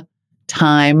of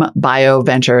TimeBio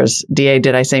Ventures. DA,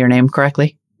 did I say your name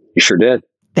correctly? You sure did.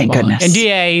 Thank goodness. And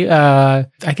DA,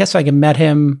 I guess I met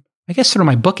him, through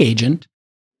my book agent.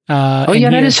 That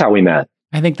is how we met.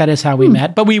 I think that is how we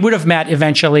met. But we would have met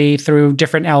eventually through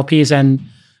different LPs and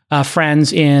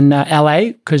friends in LA,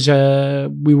 because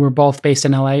we were both based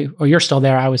in LA. Or you're still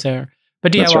there, I was there.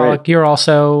 But DA Wallach, you're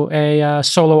also a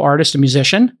solo artist, a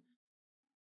musician.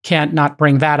 Can't not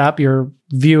bring that up. Your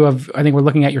view of, I think we're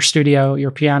looking at your studio, your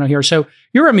piano here. So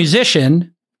you're a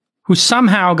musician who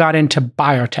somehow got into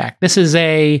biotech.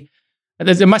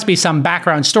 There must be some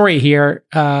background story here.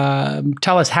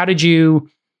 Tell us, how did you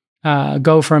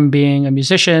go from being a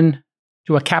musician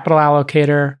to a capital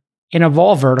allocator in of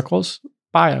all verticals,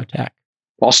 biotech?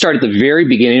 I'll start at the very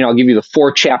beginning. I'll give you the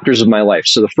 4 chapters of my life.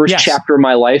 So the first chapter of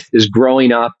my life is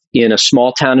growing up in a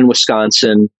small town in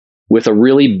Wisconsin with a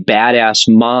really badass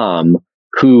mom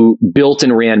who built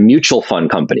and ran mutual fund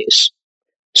companies.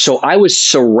 So I was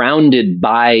surrounded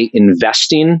by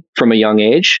investing from a young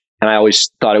age, and I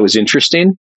always thought it was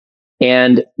interesting.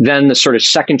 And then the sort of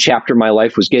second chapter of my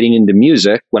life was getting into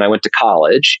music when I went to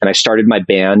college, and I started my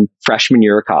band freshman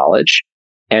year of college.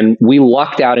 And we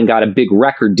lucked out and got a big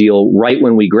record deal right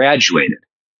when we graduated.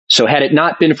 So had it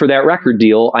not been for that record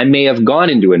deal, I may have gone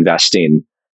into investing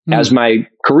as my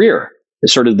career.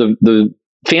 It's sort of the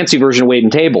fancy version of waiting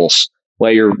tables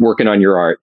while you're working on your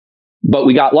art. But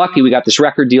we got lucky. We got this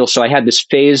record deal. So I had this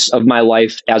phase of my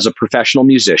life as a professional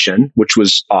musician, which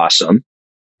was awesome.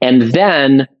 And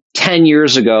then 10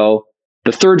 years ago,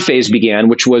 the third phase began,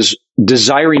 which was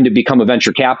desiring to become a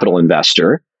venture capital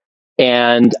investor.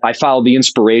 And I followed the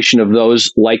inspiration of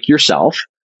those like yourself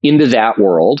into that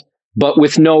world, but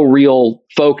with no real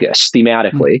focus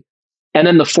thematically. And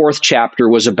then the fourth chapter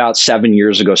was about 7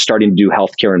 years ago, starting to do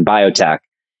healthcare and biotech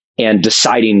and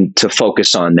deciding to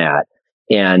focus on that.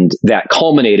 And that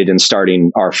culminated in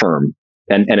starting our firm.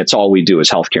 And it's all we do is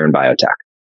healthcare and biotech.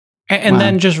 And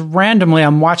then just randomly,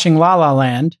 I'm watching La La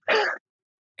Land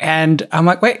and I'm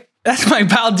like, wait, that's my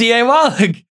pal D.A.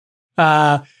 Wallach.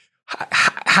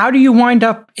 How do you wind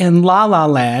up in La La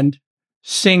Land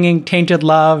singing Tainted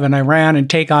Love and I Ran and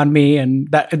Take On Me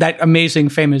and that amazing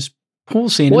famous pool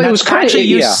scene? Well, it was actually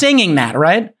you singing that,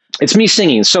 right? It's me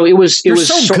singing. So it was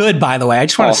so good, by the way. I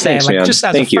just want to say, thanks, man. just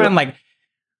as Thank a friend, you.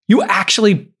 You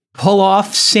actually pull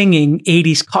off singing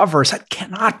 80s covers. That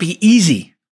cannot be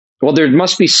easy. Well, there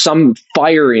must be some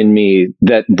fire in me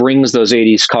that brings those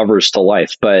 80s covers to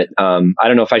life. But I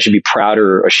don't know if I should be proud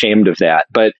or ashamed of that.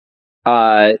 But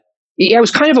it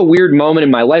was kind of a weird moment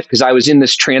in my life because I was in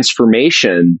this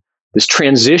transformation, this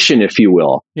transition, if you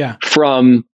will,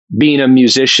 from being a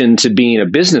musician to being a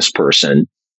business person.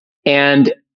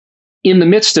 And in the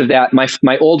midst of that,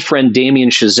 my old friend Damien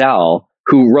Chazelle,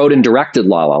 who wrote and directed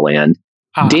La La Land,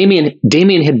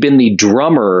 Damien had been the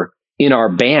drummer in our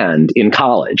band in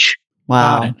college.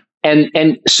 Wow.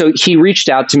 And so he reached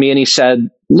out to me and he said,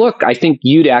 look, I think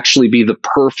you'd actually be the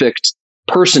perfect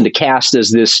person to cast as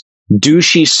this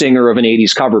douchey singer of an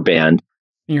 80s cover band.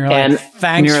 And you're like,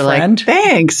 thanks, friend.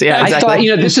 Thanks. Yeah,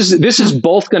 exactly. I thought, this is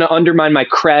both going to undermine my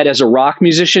cred as a rock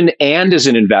musician and as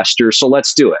an investor. So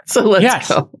let's do it. So let's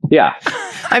go. Yeah.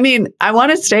 I mean, I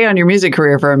want to stay on your music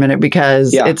career for a minute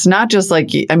because it's not just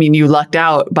like, you lucked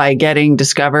out by getting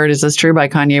discovered. Is this true? By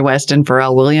Kanye West and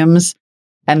Pharrell Williams?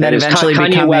 And then eventually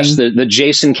Kanye West, the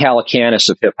Jason Calacanis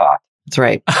of hip hop. That's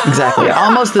right. Exactly.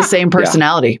 Almost the same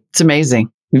personality. Yeah. It's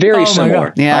amazing. Very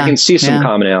similar. Yeah. I can see some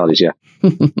commonalities. Yeah.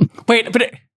 Wait,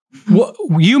 but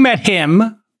you met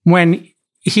him when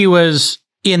he was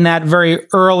in that very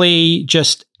early,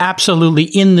 just absolutely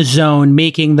in the zone,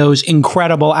 making those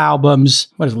incredible albums.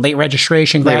 What is it, Late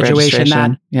Registration,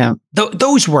 Graduation?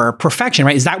 Those were perfection,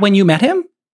 right? Is that when you met him?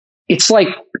 It's like,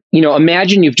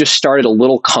 imagine you've just started a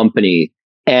little company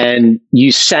and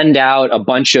you send out a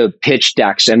bunch of pitch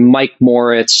decks and Mike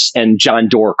Moritz and John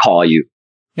Doerr call you.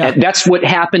 Yeah. And that's what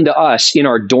happened to us in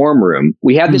our dorm room.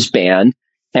 We had this band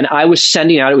and I was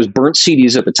sending out, it was burnt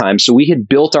CDs at the time. So we had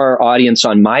built our audience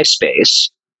on MySpace.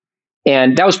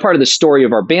 And that was part of the story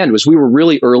of our band was we were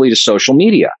really early to social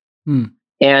media.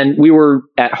 And we were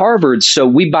at Harvard. So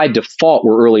we by default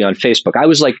were early on Facebook. I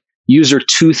was like user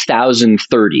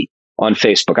 2030 on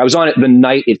Facebook. I was on it the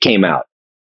night it came out.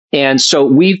 And so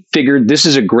we figured this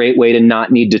is a great way to not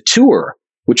need to tour,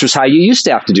 which was how you used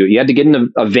to have to do it. You had to get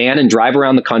in a van and drive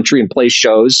around the country and play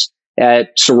shows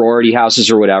at sorority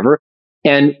houses or whatever.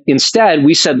 And instead,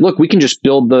 we said, look, we can just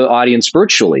build the audience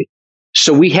virtually.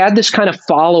 So we had this kind of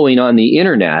following on the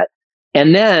internet.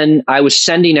 And then I was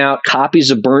sending out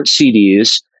copies of burnt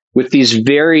CDs with these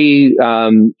very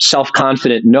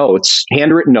self-confident notes,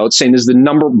 handwritten notes saying this is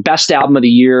the best album of the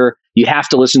year. You have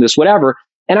to listen to this, whatever.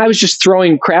 And I was just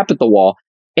throwing crap at the wall.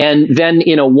 And then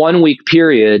in a 1-week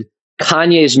period,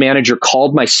 Kanye's manager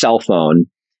called my cell phone.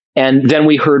 And then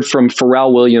we heard from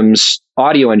Pharrell Williams,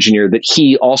 audio engineer, that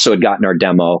he also had gotten our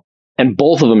demo. And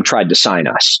both of them tried to sign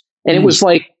us. And it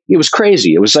was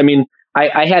crazy.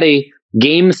 I had a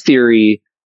game theory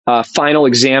final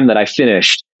exam that I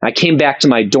finished. I came back to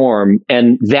my dorm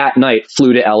and that night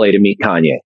flew to LA to meet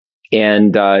Kanye.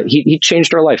 And he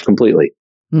changed our life completely.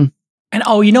 And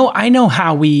I know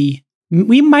how we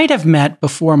might have met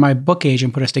before my book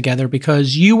agent put us together,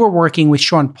 because you were working with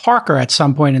Sean Parker at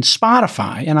some point in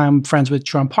Spotify, and I'm friends with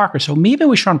Sean Parker. So maybe it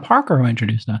was Sean Parker who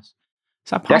introduced us. Is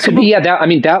that possible? That could be, yeah.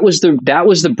 That was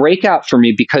the breakout for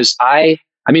me, because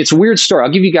it's a weird story.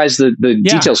 I'll give you guys the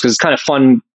details because it's kind of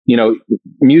fun,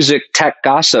 music tech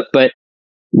gossip. But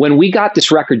when we got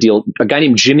this record deal, a guy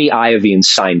named Jimmy Iovine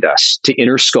signed us to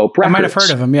Interscope Records. I might have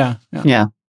heard of him. Yeah.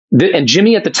 And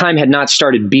Jimmy at the time had not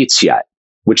started Beats yet,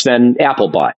 which then Apple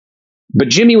bought. But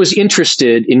Jimmy was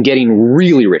interested in getting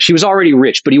really rich. He was already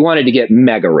rich, but he wanted to get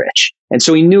mega rich. And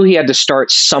so he knew he had to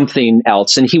start something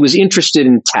else. And he was interested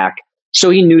in tech. So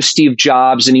he knew Steve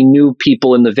Jobs and he knew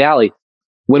people in the Valley.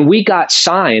 When we got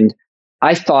signed,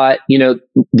 I thought,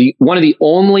 one of the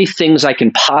only things I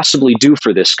can possibly do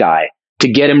for this guy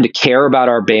to get him to care about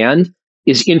our band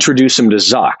is introduce him to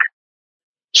Zuck.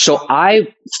 So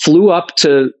I flew up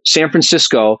to San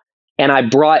Francisco and I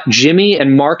brought Jimmy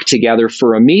and Mark together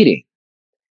for a meeting.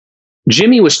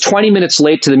 Jimmy was 20 minutes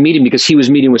late to the meeting because he was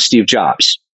meeting with Steve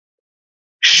Jobs.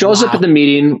 Shows up at the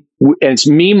meeting, and it's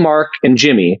me, Mark, and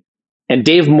Jimmy, and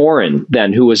Dave Morin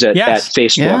then, who was at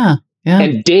Facebook. Yeah.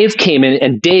 And Dave came in,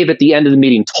 and Dave at the end of the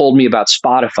meeting told me about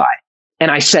Spotify.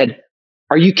 And I said,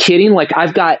 are you kidding? Like,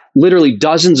 I've got literally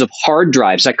dozens of hard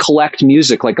drives. I collect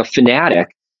music like a fanatic.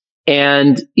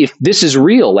 And if this is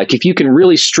real, like if you can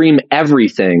really stream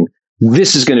everything,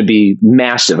 this is going to be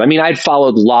massive. I mean, I'd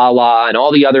followed Lala and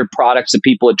all the other products that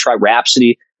people had tried,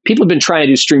 Rhapsody. People have been trying to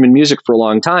do streaming music for a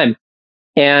long time.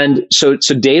 And so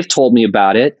Dave told me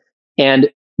about it.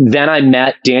 And then I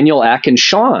met Daniel Ek and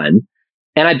Sean.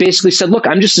 And I basically said, look,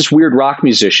 I'm just this weird rock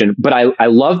musician, but I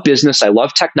love business. I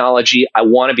love technology. I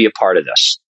want to be a part of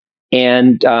this.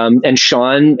 And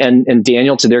Sean and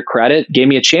Daniel, to their credit, gave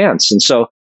me a chance. And so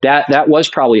that was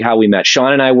probably how we met.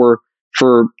 Sean and I were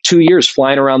for 2 years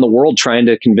flying around the world trying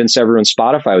to convince everyone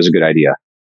Spotify was a good idea.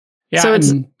 Yeah. So it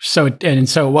was. And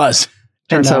so it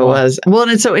was. Well,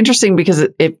 and it's so interesting because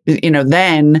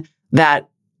then that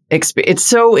it's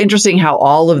so interesting how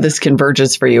all of this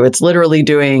converges for you. It's literally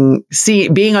being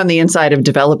on the inside of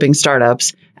developing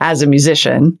startups as a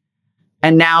musician,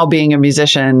 and now being a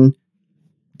musician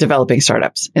developing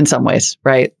startups in some ways,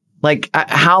 right? Like,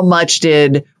 how much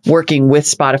did working with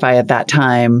Spotify at that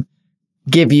time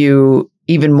give you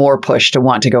even more push to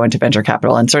want to go into venture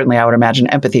capital? And certainly, I would imagine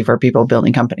empathy for people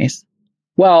building companies.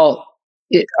 Well,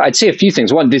 I'd say a few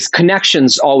things. One, these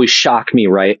connections always shock me,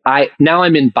 right? Now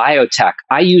I'm in biotech.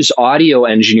 I use audio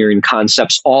engineering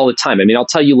concepts all the time. I mean, I'll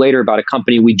tell you later about a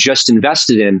company we just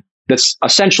invested in that's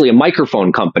essentially a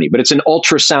microphone company, but it's an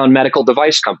ultrasound medical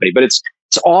device company. But it's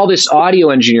all this audio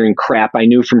engineering crap I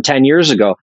knew from 10 years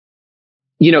ago.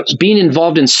 Being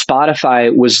involved in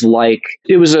Spotify was like,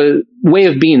 it was a way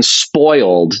of being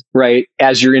spoiled, right?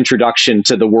 As your introduction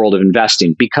to the world of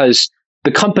investing, because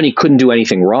the company couldn't do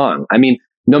anything wrong. I mean,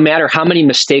 no matter how many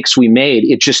mistakes we made,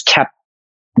 it just kept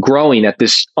growing at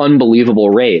this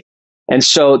unbelievable rate. And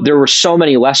so there were so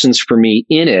many lessons for me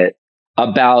in it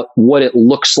about what it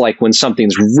looks like when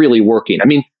something's really working. I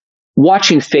mean,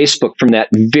 watching Facebook from that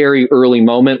very early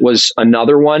moment was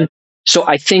another one. So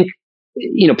I think,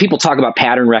 people talk about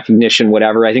pattern recognition,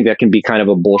 whatever. I think that can be kind of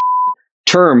a bullshit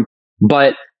term.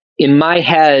 But in my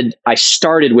head, I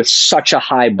started with such a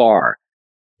high bar,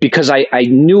 because I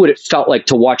knew what it felt like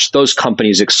to watch those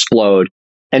companies explode.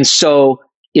 And so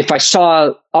if I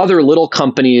saw other little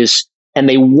companies and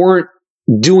they weren't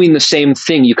doing the same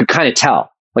thing, you could kind of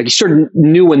tell. Like, you sort of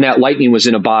knew when that lightning was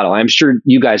in a bottle. I'm sure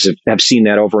you guys have seen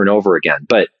that over and over again.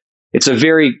 But it's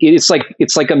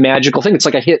like a magical thing. It's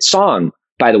like a hit song,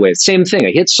 by the way. Same thing,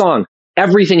 a hit song.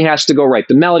 Everything has to go right.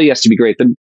 The melody has to be great.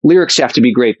 The lyrics have to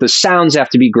be great. The sounds have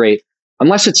to be great.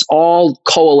 Unless it's all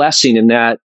coalescing in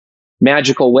that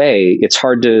magical way, it's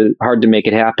hard to make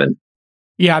it happen.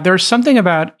 Yeah, there's something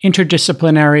about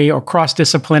interdisciplinary or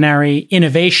cross-disciplinary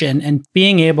innovation and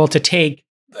being able to take,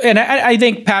 and I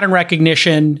think pattern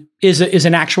recognition is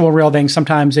an actual real thing.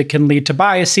 Sometimes it can lead to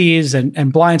biases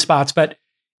and blind spots, but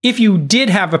if you did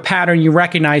have a pattern you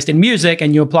recognized in music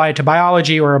and you apply it to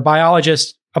biology, or a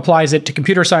biologist applies it to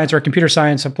computer science, or a computer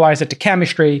science applies it to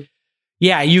chemistry,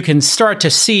 yeah, you can start to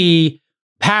see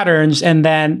patterns. And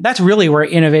then that's really where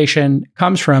innovation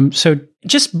comes from. So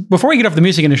just before we get off the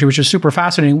music industry, which is super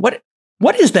fascinating, what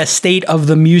is the state of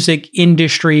the music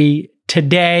industry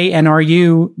today? And are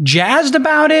you jazzed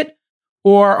about it,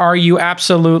 or are you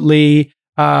absolutely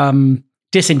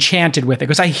disenchanted with it?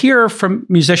 Because I hear from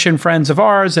musician friends of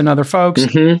ours and other folks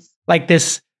like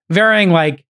this varying,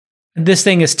 like, this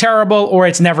thing is terrible or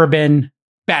it's never been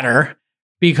better,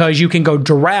 because you can go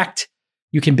direct,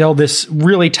 you can build this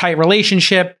really tight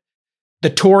relationship, the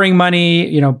touring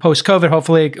money, post-COVID,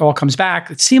 hopefully it all comes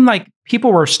back. It seemed like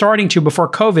people were starting to, before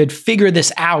COVID, figure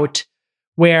this out,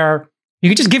 where you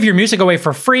could just give your music away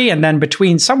for free, and then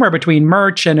somewhere between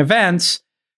merch and events,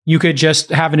 you could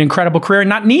just have an incredible career and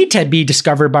not need to be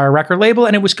discovered by a record label.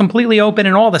 And it was completely open,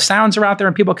 and all the sounds are out there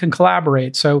and people can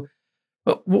collaborate. So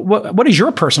what is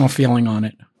your personal feeling on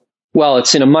it? Well,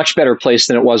 it's in a much better place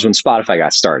than it was when Spotify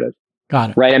got started. Got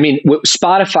it. Right? I mean,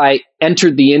 Spotify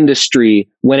entered the industry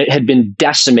when it had been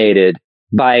decimated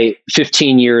by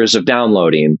 15 years of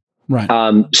downloading.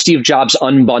 Right. Steve Jobs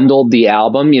unbundled the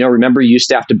album. Remember, you used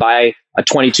to have to buy a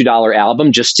 $22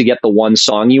 album just to get the one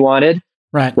song you wanted.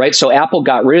 Right. So Apple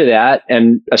got rid of that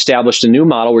and established a new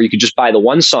model where you could just buy the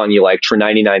one song you liked for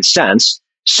 99 cents.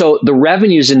 So the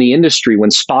revenues in the industry, when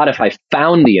Spotify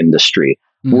found the industry,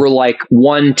 were like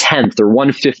 1/10 or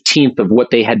 1/15 of what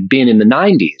they had been in the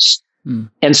 90s.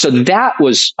 And so that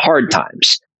was hard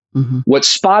times. What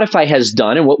Spotify has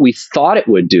done, and what we thought it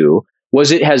would do,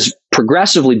 was it has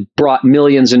progressively brought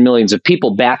millions and millions of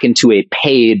people back into a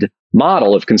paid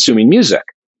model of consuming music.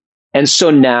 And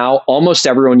so now almost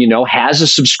everyone has a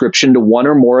subscription to one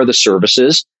or more of the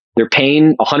services. They're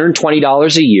paying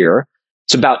 $120 a year.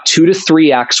 It's about 2 to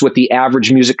 3x what the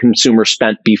average music consumer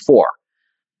spent before.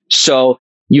 So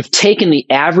you've taken the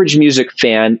average music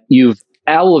fan, you've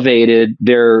elevated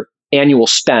their annual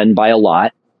spend by a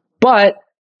lot. But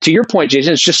to your point,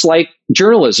 Jason, it's just like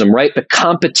journalism, right? The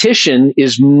competition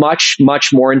is much,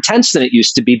 much more intense than it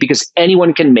used to be, because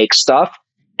anyone can make stuff,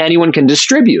 anyone can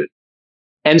distribute.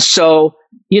 And so,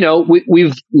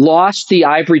 we've lost the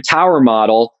ivory tower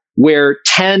model where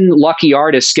 10 lucky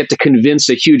artists get to convince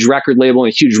a huge record label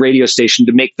and a huge radio station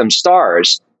to make them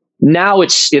stars. Now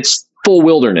it's full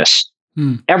wilderness.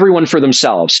 Everyone for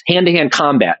themselves, hand-to-hand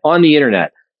combat on the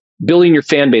internet, building your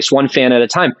fan base one fan at a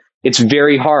time. It's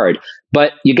very hard,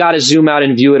 but you got to zoom out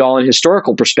and view it all in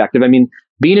historical perspective. I mean,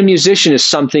 being a musician is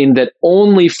something that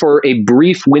only for a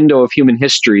brief window of human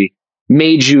history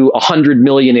made you a 100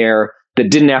 millionaire that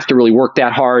didn't have to really work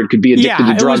that hard, could be addicted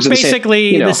to drugs. It was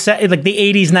basically like the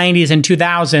 80s, 90s, and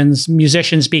 2000s,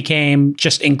 musicians became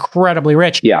just incredibly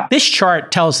rich. Yeah. This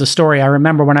chart tells the story. I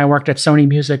remember when I worked at Sony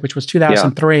Music, which was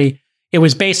 2003, it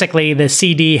was basically the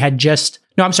CD it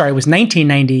was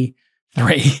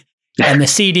 1993. And the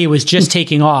CD was just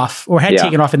taking off, or had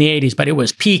taken off in the 80s, but it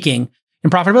was peaking in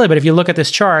profitability. But if you look at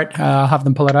this chart, I'll have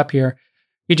them pull it up here.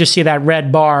 You just see that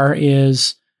red bar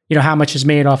is how much is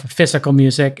made off of physical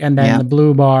music. And then the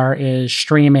blue bar is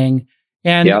streaming.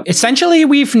 And essentially,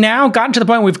 we've now gotten to the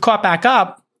point where we've caught back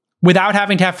up without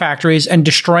having to have factories and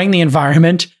destroying the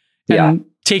environment and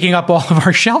taking up all of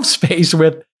our shelf space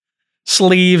with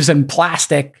sleeves and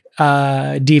plastic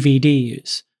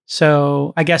DVDs.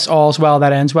 So I guess all's well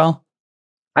that ends well.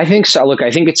 I think so. Look,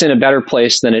 I think it's in a better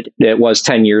place than it was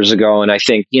 10 years ago. And I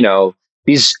think,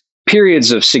 these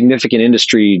periods of significant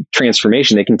industry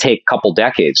transformation, they can take a couple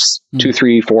decades, 2,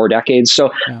 3, 4 decades.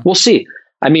 So we'll see.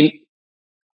 I mean,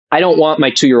 I don't want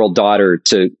my 2-year-old daughter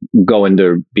to go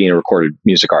into being a recorded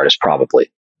music artist, probably.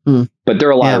 But there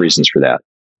are a lot of reasons for that.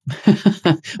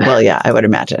 Well, yeah, I would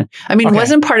imagine. I mean,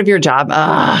 wasn't part of your job?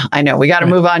 I know we got to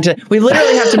move on to. We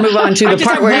literally have to move on to the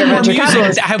part where you're venture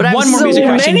capitalist. I have one more music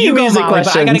question. You go, Molly,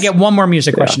 but I got to get one more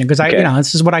music question because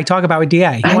this is what I talk about with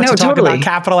DA. He wants to talk about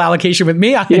capital allocation with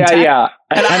me. And I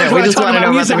know we just want to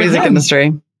know about the music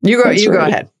industry. You go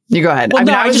ahead. You go ahead. Well,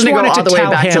 I was going to go all the way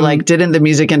back to didn't the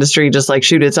music industry just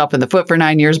shoot itself in the foot for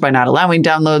 9 years by not allowing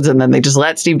downloads, and then they just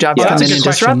let Steve Jobs come in and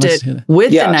disrupt it with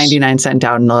the 99-cent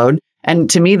download.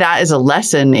 And to me, that is a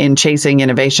lesson in chasing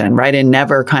innovation, right? And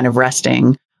never kind of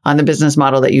resting on the business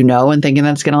model that and thinking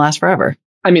that it's going to last forever.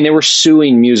 I mean, they were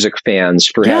suing music fans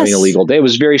for having a legal day. It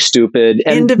was very stupid.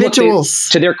 And individuals.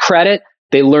 To their credit,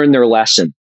 they learned their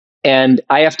lesson. And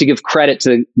I have to give credit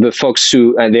to the folks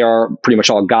who, and they are pretty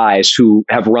much all guys who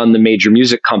have run the major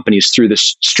music companies through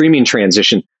this streaming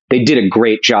transition. They did a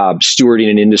great job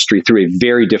stewarding an industry through a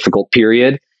very difficult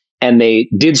period. And they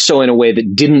did so in a way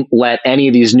that didn't let any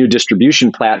of these new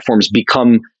distribution platforms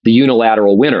become the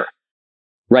unilateral winner.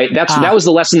 Right? That was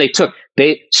the lesson they took.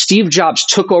 Steve Jobs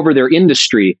took over their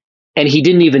industry, and he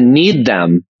didn't even need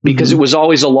them because it was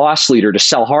always a loss leader to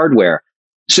sell hardware.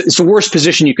 So it's the worst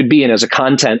position you could be in as a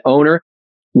content owner.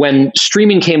 When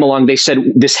streaming came along, they said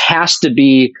this has to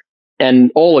be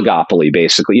an oligopoly,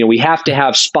 basically. You know, we have to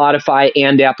have Spotify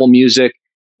and Apple Music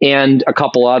and a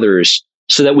couple others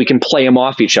so that we can play them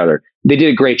off each other. They did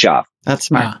a great job. That's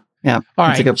smart. Yeah. All that's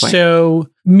right. a good point. So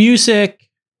music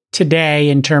today,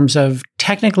 in terms of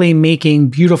technically making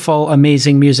beautiful,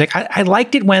 amazing music, I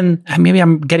liked it when, maybe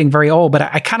I'm getting very old, but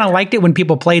I kind of liked it when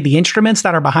people played the instruments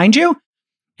that are behind you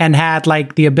and had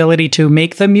like the ability to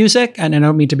make the music. And I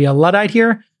don't mean to be a Luddite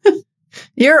here.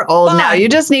 You're old now. You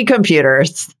just need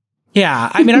computers.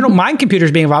 Yeah. I mean, I don't mind computers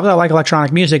being involved. I like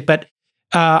electronic music, but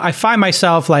I find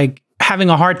myself like having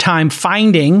a hard time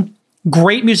finding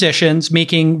great musicians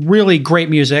making really great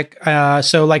music.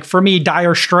 So like for me,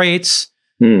 Dire Straits,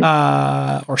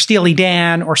 or Steely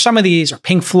Dan, or some of these, or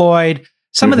Pink Floyd,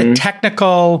 some of the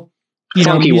technical,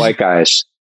 funky white guys.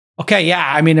 Okay,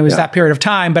 yeah. I mean, it was that period of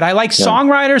time, but I like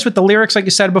songwriters with the lyrics, like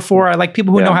you said before. I like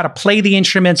people who know how to play the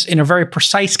instruments in a very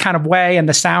precise kind of way, and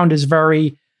the sound is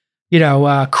very,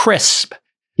 crisp.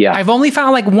 Yeah. I've only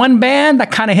found like one band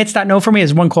that kind of hits that note for me.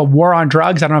 Is one called War on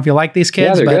Drugs. I don't know if you like these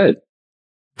kids. Yeah, they're good.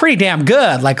 Pretty damn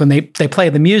good. Like when they play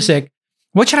the music.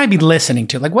 What should I be listening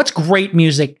to? Like, what's great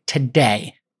music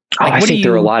today? Like, I think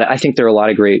there are a lot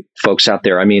of great folks out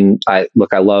there. I mean, I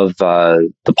love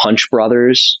the Punch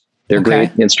Brothers. They're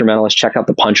great instrumentalists. Check out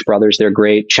the Punch Brothers. They're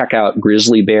great. Check out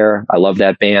Grizzly Bear. I love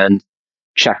that band.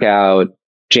 Check out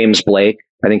James Blake.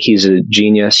 I think he's a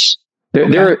genius. But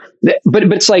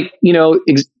it's like,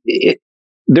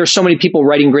 there's so many people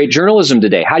writing great journalism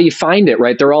today. How do you find it,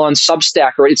 right? They're all on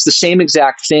Substack, right? It's the same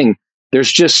exact thing.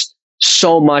 There's just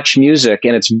so much music,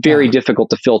 and it's very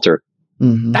difficult to filter.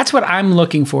 Mm-hmm. That's what I'm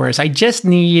looking for. Is I just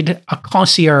need a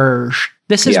concierge.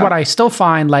 This is what I still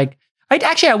find. Like,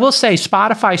 I will say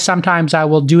Spotify. Sometimes I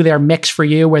will do their mix for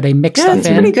you, where they mix stuff in. It's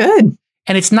pretty good,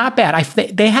 and it's not bad.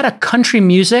 They had a country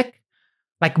music,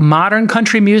 like modern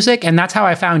country music, and that's how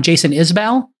I found Jason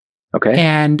Isbell. Okay,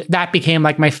 and that became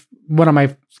like one of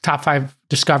my top 5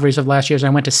 discoveries of last year. I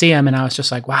went to see him, and I was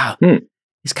just like, wow,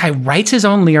 this guy writes his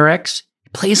own lyrics.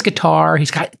 Plays guitar. He's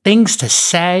got things to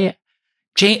say.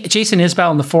 Jason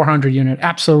Isbell in the 400 unit,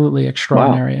 absolutely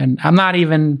extraordinary. Wow. And I'm not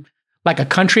even like a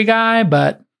country guy,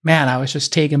 but man, I was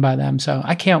just taken by them. So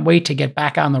I can't wait to get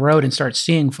back on the road and start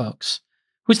seeing folks.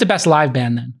 Who's the best live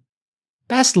band then?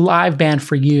 Best live band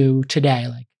for you today?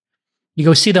 Like you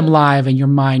go see them live and your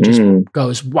mind just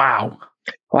goes, wow.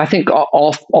 Well, I think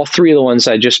all 3 of the ones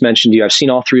I just mentioned to you, I've seen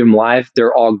all 3 of them live.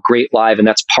 They're all great live. And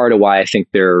that's part of why I think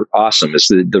they're awesome is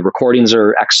the recordings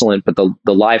are excellent, but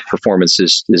the live performance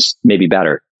is maybe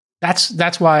better.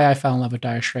 That's why I fell in love with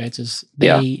Dire Straits is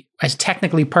they, as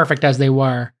technically perfect as they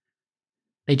were,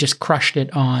 they just crushed it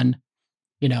on,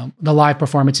 the live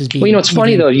performances being. Well, it's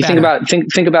funny though. You better.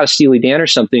 think about Steely Dan or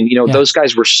something, those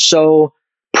guys were so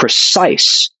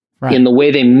precise. Right. In the way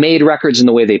they made records, in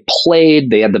the way they played.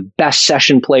 They had the best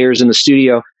session players in the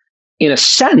studio. In a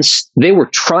sense, they were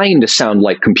trying to sound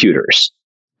like computers.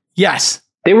 Yes.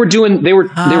 They were trying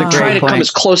to come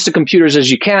as close to computers as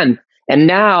you can. And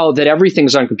now that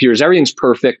everything's on computers, everything's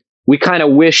perfect, we kind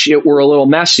of wish it were a little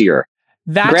messier.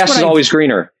 Grass is always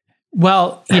greener.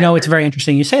 Well, it's very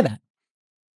interesting you say that.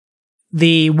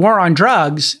 The War on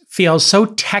Drugs feels so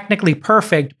technically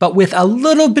perfect, but with a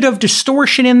little bit of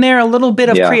distortion in there, a little bit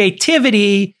of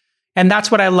creativity. And that's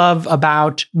what I love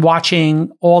about watching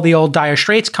all the old Dire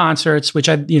Straits concerts, which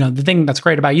the thing that's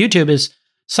great about YouTube is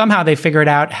somehow they figured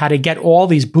out how to get all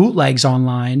these bootlegs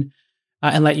online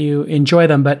and let you enjoy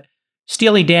them. But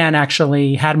Steely Dan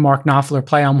actually had Mark Knopfler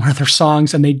play on one of their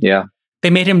songs, and they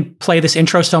made him play this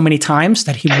intro so many times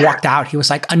that he walked out. He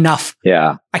was like, enough.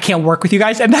 Yeah. I can't work with you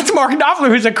guys. And that's Mark Knopfler,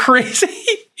 who's a crazy,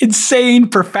 insane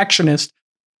perfectionist.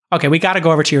 Okay, we got to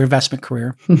go over to your investment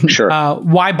career. Sure.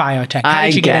 Why biotech? How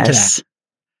did you get into that?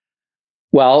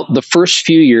 Well, the first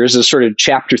few years, as sort of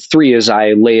chapter 3, as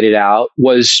I laid it out,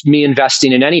 was me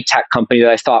investing in any tech company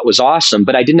that I thought was awesome,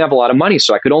 but I didn't have a lot of money,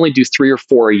 so I could only do 3 or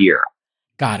 4 a year.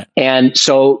 Got it. And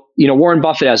so, Warren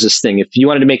Buffett has this thing. If you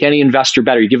wanted to make any investor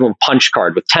better, you give them a punch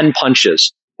card with 10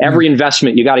 punches. Every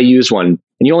investment, you got to use one. And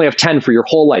you only have 10 for your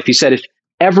whole life. He said, if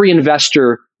every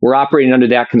investor were operating under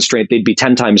that constraint, they'd be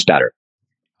 10 times better.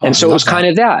 And so it was kind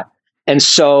of that. And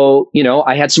so,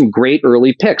 I had some great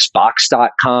early picks,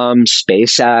 Box.com,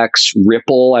 SpaceX,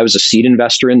 Ripple. I was a seed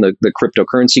investor in the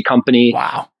cryptocurrency company.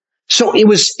 Wow. So it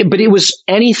was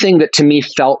anything that to me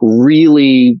felt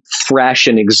really fresh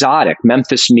and exotic.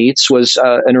 Memphis Meats was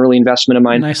an early investment of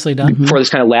mine. Nicely done. Before this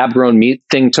kind of lab grown meat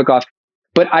thing took off.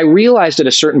 But I realized at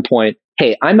a certain point,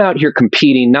 hey, I'm out here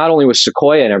competing not only with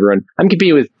Sequoia and everyone, I'm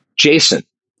competing with Jason,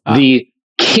 the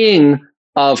king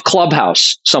of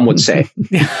Clubhouse, some would say.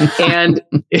 And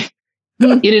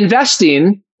in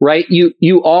investing, right,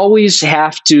 you always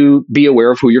have to be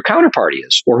aware of who your counterparty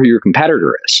is or who your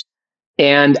competitor is.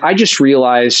 And I just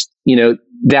realized,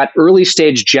 that early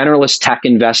stage generalist tech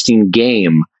investing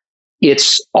game,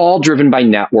 it's all driven by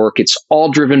network. It's all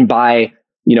driven by,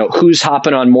 who's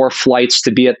hopping on more flights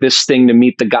to be at this thing to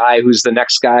meet the guy, who's the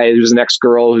next guy, who's the next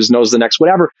girl, who knows the next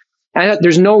whatever. And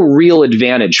there's no real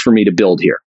advantage for me to build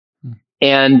here.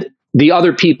 And the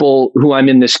other people who I'm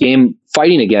in this game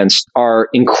fighting against are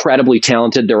incredibly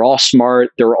talented. They're all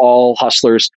smart. They're all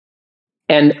hustlers.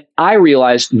 And I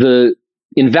realized the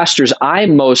investors I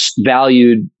most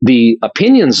valued the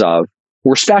opinions of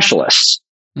were specialists.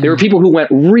 There were people who went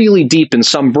really deep in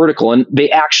some vertical and they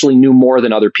actually knew more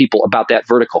than other people about that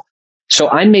vertical. So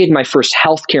I made my first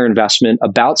healthcare investment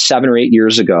about 7 or 8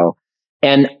 years ago.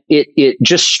 And it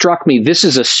just struck me, this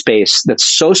is a space that's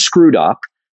so screwed up,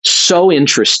 so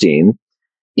interesting.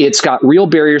 It's got real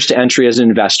barriers to entry as an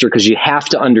investor because you have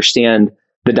to understand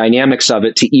the dynamics of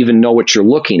it to even know what you're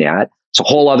looking at. It's a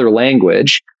whole other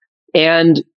language.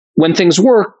 And when things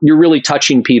work, you're really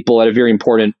touching people at a very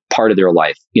important part of their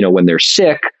life. When they're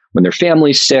sick, when their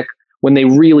family's sick, when they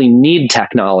really need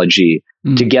technology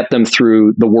to get them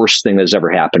through the worst thing that's ever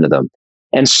happened to them.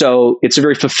 And so it's a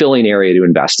very fulfilling area to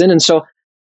invest in. And so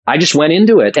I just went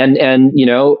into it and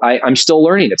I'm still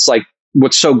learning. It's like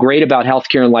what's so great about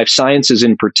healthcare and life sciences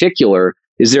in particular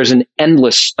is there's an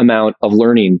endless amount of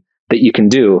learning that you can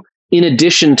do in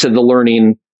addition to the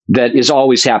learning that is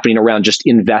always happening around just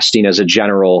investing as a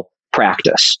general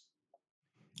practice.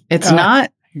 It's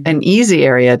not an easy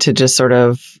area to just sort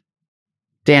of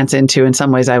dance into in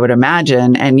some ways, I would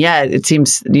imagine. And yet it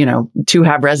seems, to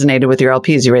have resonated with your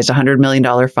LPs. You raised a $100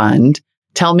 million fund.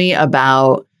 Tell me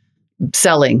about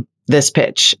selling this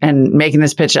pitch and making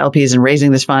this pitch to LPs and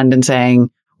raising this fund and saying,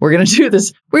 we're going to do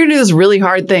this really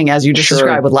hard thing, as you just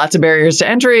described, with lots of barriers to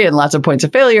entry and lots of points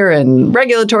of failure and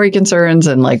regulatory concerns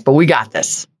but we got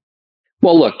this.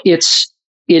 Well, look, it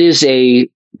is a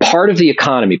part of the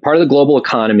economy, part of the global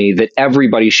economy that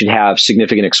everybody should have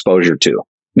significant exposure to.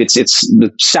 It's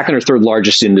the second or third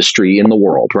largest industry in the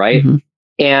world, right? Mm-hmm.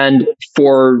 And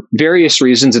for various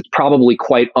reasons, it's probably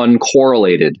quite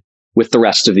uncorrelated with the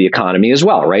rest of the economy as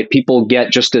well, right? People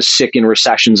get just as sick in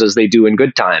recessions as they do in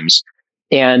good times.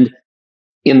 And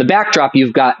in the backdrop,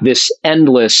 you've got this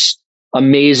endless,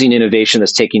 amazing innovation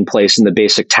that's taking place in the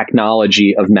basic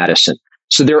technology of medicine.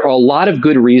 So there are a lot of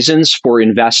good reasons for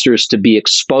investors to be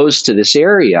exposed to this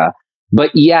area, but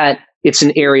yet it's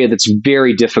an area that's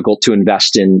very difficult to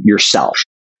invest in yourself.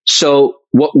 So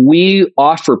what we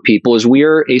offer people is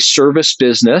we're a service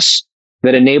business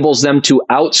that enables them to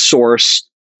outsource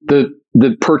the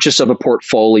purchase of a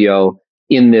portfolio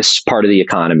in this part of the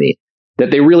economy that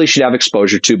they really should have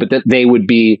exposure to, but that they would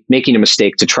be making a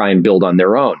mistake to try and build on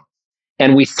their own.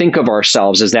 And we think of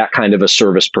ourselves as that kind of a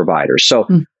service provider. So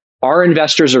our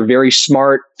investors are very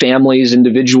smart families,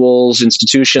 individuals,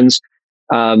 institutions.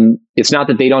 It's not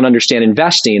that they don't understand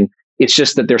investing. It's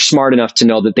just that they're smart enough to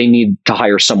know that they need to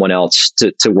hire someone else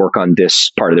to work on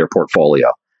this part of their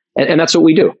portfolio. And that's what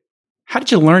we do. How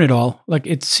did you learn it all? Like,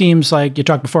 it seems like you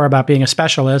talked before about being a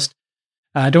specialist.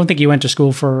 I don't think you went to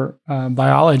school for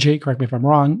biology. Correct me if I'm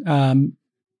wrong.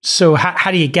 So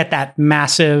how do you get that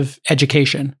massive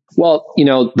education? Well,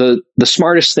 the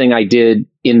smartest thing I did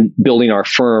in building our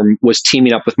firm was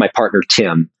teaming up with my partner,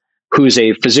 Tim, who's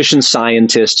a physician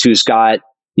scientist who's got,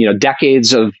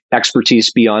 decades of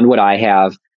expertise beyond what I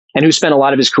have, and who spent a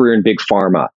lot of his career in big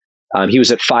pharma. He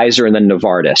was at Pfizer and then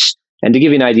Novartis. And to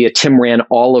give you an idea, Tim ran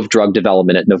all of drug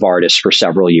development at Novartis for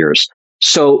several years.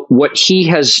 So what he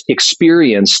has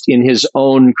experienced in his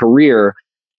own career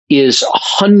is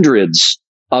hundreds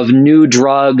of new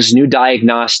drugs, new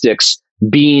diagnostics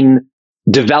being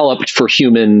developed for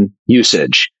human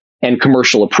usage and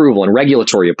commercial approval and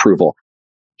regulatory approval.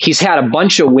 He's had a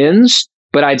bunch of wins,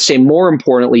 but I'd say more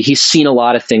importantly, he's seen a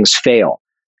lot of things fail.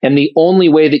 And the only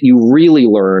way that you really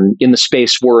learn in the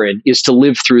space we're in is to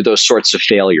live through those sorts of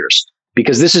failures,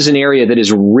 because this is an area that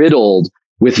is riddled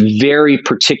with very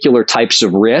particular types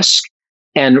of risk.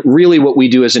 And really what we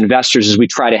do as investors is we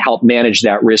try to help manage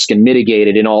that risk and mitigate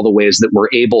it in all the ways that we're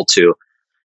able to.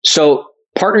 So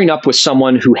partnering up with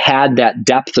someone who had that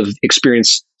depth of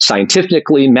experience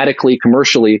scientifically, medically,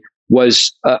 commercially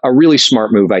was a really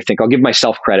smart move, I think. I'll give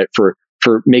myself credit for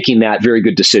for making that very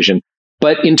good decision.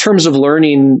 But in terms of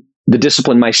learning the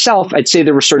discipline myself, I'd say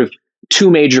there were sort of two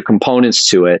major components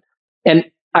to it. And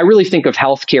I really think of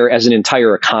healthcare as an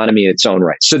entire economy in its own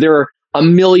right. So there are a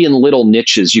million little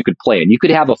niches you could play in. You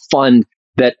could have a fund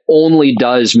that only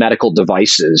does medical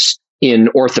devices in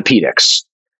orthopedics.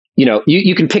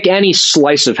 You can pick any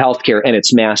slice of healthcare and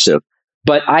it's massive.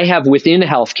 But I have within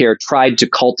healthcare tried to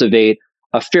cultivate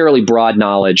a fairly broad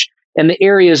knowledge. And the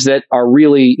areas that are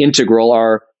really integral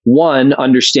are, one,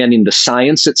 understanding the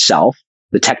science itself,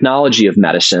 the technology of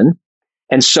medicine.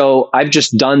 And so I've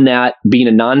just done that being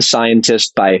a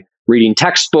non-scientist by reading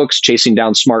textbooks, chasing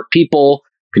down smart people,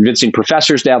 convincing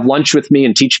professors to have lunch with me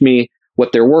and teach me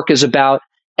what their work is about.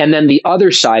 And then the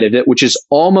other side of it, which is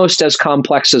almost as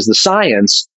complex as the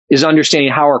science, is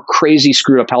understanding how our crazy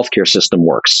screwed up healthcare system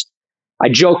works. I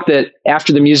joke that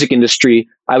after the music industry,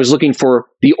 I was looking for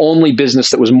the only business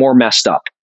that was more messed up.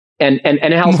 And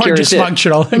healthcare more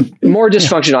dysfunctional. More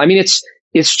dysfunctional. I mean,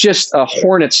 it's just a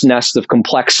hornet's nest of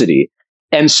complexity.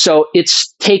 And so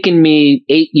it's taken me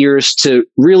 8 years to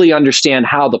really understand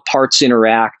how the parts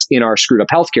interact in our screwed up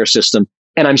healthcare system.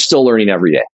 And I'm still learning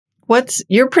every day.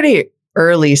 You're pretty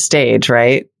early stage,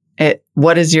 right?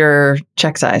 What is your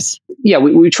check size? Yeah,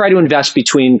 we try to invest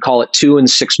between, call it $2 and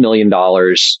 $6 million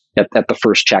at the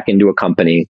first check into a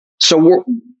company. So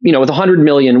with $100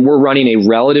 million, we're running a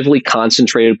relatively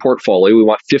concentrated portfolio. We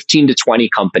want 15 to 20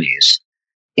 companies,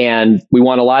 and we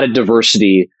want a lot of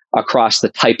diversity across the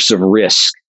types of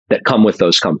risk that come with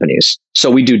those companies. So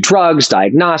we do drugs,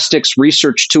 diagnostics,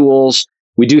 research tools.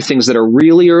 We do things that are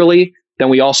really early. Then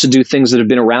we also do things that have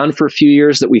been around for a few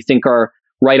years that we think are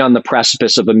right on the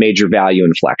precipice of a major value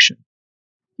inflection.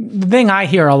 The thing I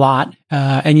hear a lot,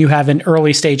 and you have an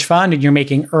early stage fund and you're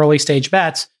making early stage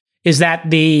bets, is that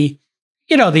the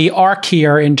arc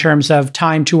here in terms of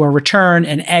time to a return,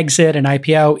 an exit, an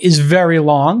IPO is very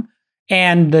long,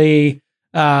 and the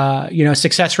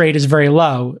success rate is very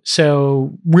low.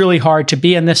 So really hard to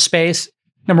be in this space.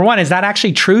 Number one, is that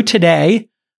actually true today?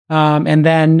 And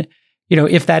then,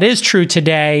 if that is true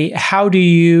today, how do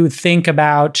you think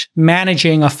about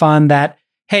managing a fund that,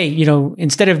 hey,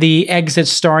 instead of the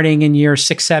exits starting in years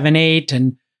 6, 7, 8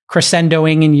 and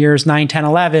crescendoing in years 9, 10,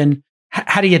 11,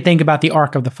 how do you think about the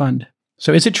arc of the fund?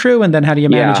 So is it true? And then how do you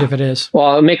manage if it is? Well,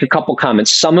 I'll make a couple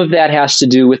comments. Some of that has to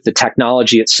do with the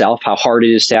technology itself, how hard it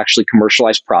is to actually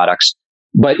commercialize products.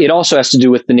 But it also has to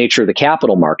do with the nature of the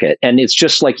capital market. And it's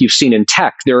just like you've seen in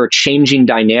tech, there are changing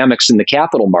dynamics in the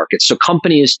capital market. So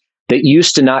companies that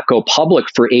used to not go public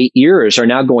for 8 years are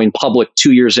now going public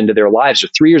 2 years into their lives or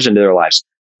 3 years into their lives.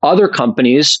 Other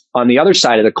companies on the other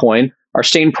side of the coin are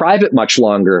staying private much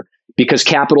longer because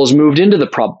capital has moved into the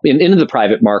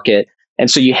private market. And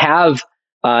so you have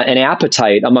an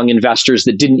appetite among investors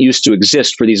that didn't used to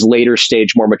exist for these later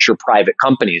stage, more mature private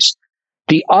companies.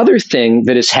 The other thing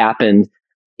that has happened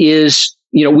is,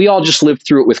 we all just lived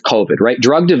through it with COVID, right?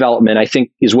 Drug development, I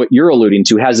think, is what you're alluding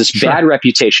to, has this bad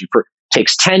reputation for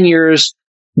takes 10 years,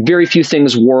 very few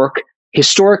things work.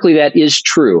 Historically, that is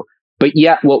true. But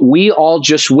yet what we all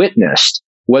just witnessed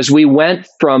was we went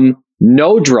from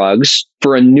no drugs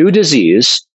for a new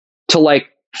disease to like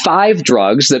 5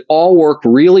 drugs that all work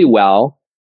really well.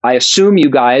 I assume you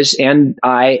guys and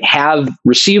I have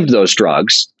received those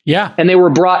drugs. Yeah. And they were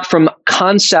brought from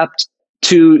concept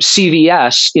to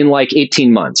CVS in like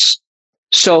 18 months.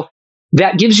 So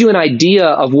that gives you an idea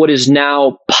of what is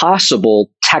now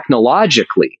possible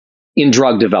technologically in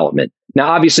drug development.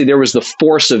 Now, obviously, there was the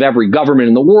force of every government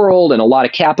in the world and a lot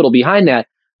of capital behind that,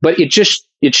 but it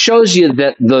shows you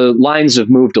that the lines have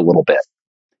moved a little bit.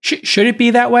 Should it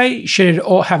be that way? Should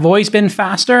it have always been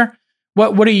faster?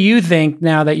 What do you think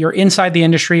now that you're inside the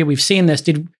industry? We've seen this.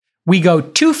 Did we go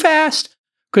too fast?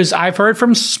 Because I've heard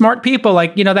from smart people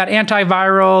like, that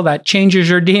antiviral that changes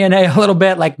your DNA a little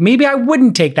bit. Like maybe I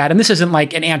wouldn't take that. And this isn't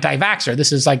like an anti-vaxxer.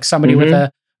 This is like somebody with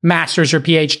a master's or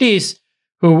PhDs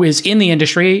who is in the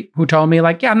industry who told me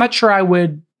like, I'm not sure I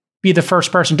would be the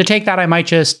first person to take that. I might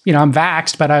just, I'm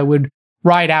vaxxed, but I would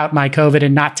ride out my COVID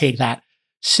and not take that.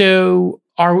 So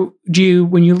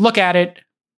when you look at it,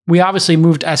 we obviously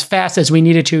moved as fast as we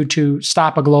needed to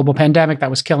stop a global pandemic that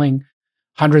was killing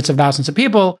hundreds of thousands of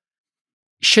people.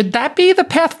 Should that be the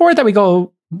path forward, that we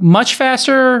go much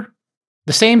faster,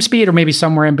 the same speed, or maybe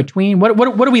somewhere in between? What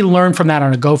do we learn from that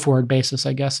on a go-forward basis,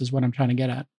 I guess, is what I'm trying to get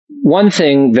at. One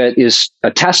thing that is a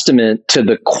testament to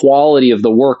the quality of the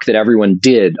work that everyone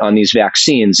did on these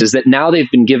vaccines is that now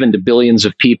they've been given to billions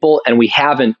of people, and we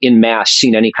haven't en masse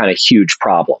seen any kind of huge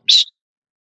problems.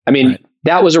 I mean,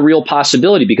 That was a real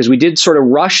possibility because we did sort of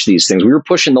rush these things. We were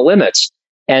pushing the limits.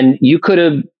 And you could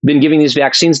have been giving these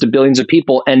vaccines to billions of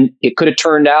people, and it could have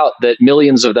turned out that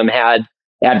millions of them had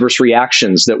adverse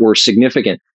reactions that were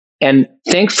significant. And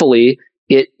thankfully,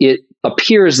 it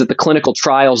appears that the clinical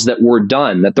trials that were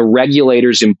done, that the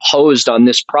regulators imposed on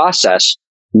this process,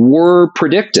 were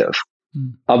predictive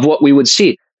of what we would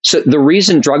see. So the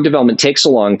reason drug development takes a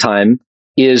long time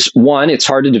is, one, it's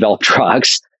hard to develop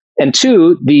drugs. And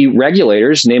two, the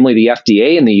regulators, namely the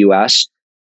FDA in the US,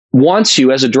 wants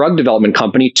you as a drug development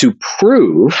company to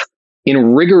prove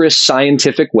in rigorous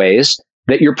scientific ways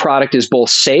that your product is both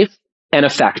safe and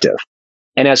effective.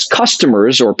 And as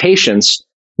customers or patients,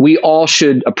 we all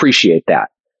should appreciate that,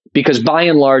 because by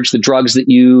and large, the drugs that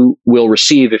you will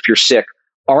receive if you're sick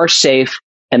are safe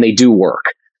and they do work.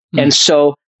 And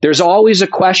so there's always a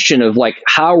question of like,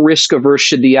 how risk averse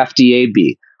should the FDA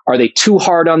be? Are they too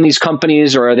hard on these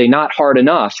companies, or are they not hard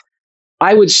enough?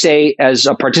 I would say, as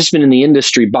a participant in the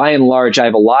industry, by and large, I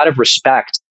have a lot of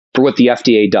respect for what the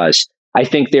FDA does. I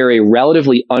think they're a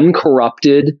relatively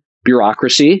uncorrupted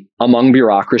bureaucracy among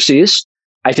bureaucracies.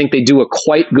 I think they do a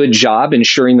quite good job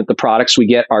ensuring that the products we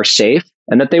get are safe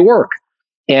and that they work.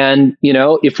 And, you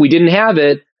know, if we didn't have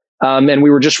it, and we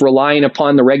were just relying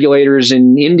upon the regulators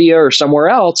in India or somewhere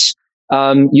else,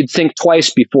 you'd think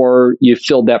twice before you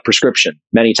filled that prescription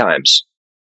many times.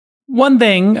 One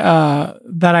thing that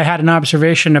I had an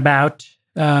observation about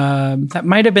that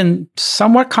might have been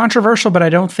somewhat controversial, but I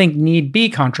don't think need be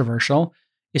controversial,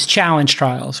 is challenge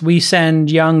trials. We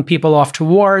send young people off to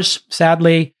wars.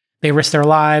 Sadly, they risk their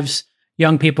lives.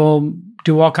 Young people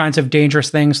do all kinds of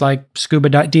dangerous things like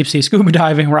deep sea scuba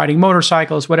diving, riding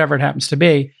motorcycles, whatever it happens to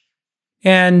be.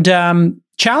 And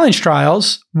challenge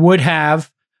trials would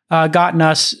have gotten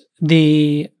us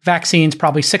the vaccines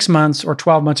probably 6 months or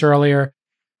 12 months earlier.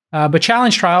 But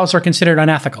challenge trials are considered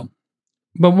unethical.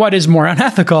 But what is more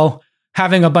unethical,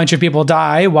 having a bunch of people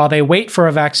die while they wait for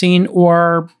a vaccine,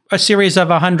 or a series of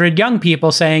 100 young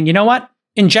people saying, you know what,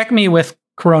 inject me with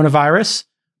coronavirus.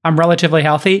 I'm relatively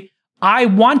healthy. I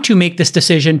want to make this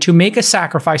decision to make a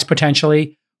sacrifice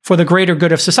potentially for the greater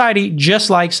good of society, just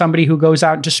like somebody who goes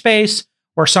out into space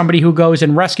or somebody who goes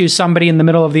and rescues somebody in the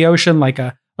middle of the ocean, like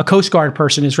a Coast Guard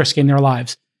person is risking their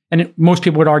lives. And most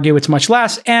people would argue it's much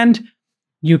less. And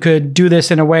you could do this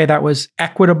in a way that was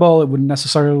equitable. It wouldn't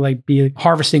necessarily be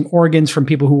harvesting organs from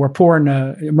people who were poor in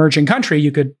an emerging country.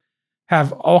 You could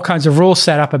have all kinds of rules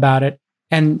set up about it.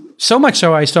 And so much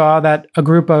so, I saw that a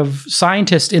group of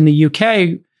scientists in the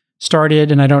UK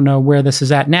started, and I don't know where this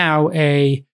is at now,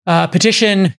 a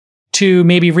petition to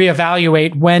maybe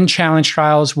reevaluate when challenge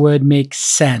trials would make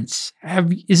sense.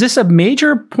 Is this a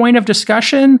major point of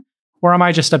discussion, or am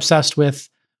I just obsessed with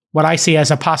what I see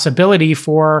as a possibility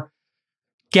for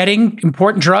getting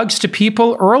important drugs to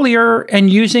people earlier and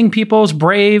using people's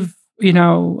brave,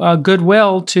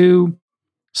 goodwill to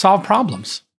solve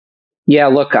problems? Yeah,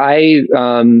 look,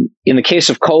 in the case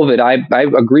of COVID, I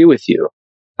agree with you.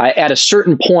 At a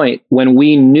certain point, when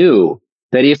we knew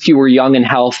that if you were young and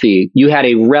healthy, you had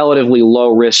a relatively low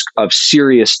risk of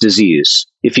serious disease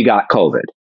if you got COVID,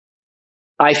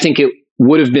 I think it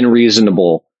would have been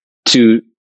reasonable to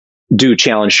do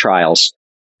challenge trials.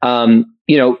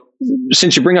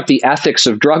 Since you bring up the ethics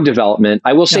of drug development,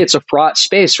 I will say it's a fraught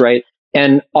space, right?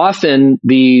 And often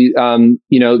the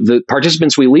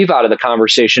participants we leave out of the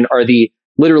conversation are the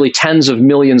literally tens of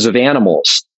millions of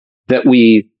animals that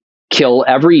we kill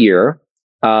every year.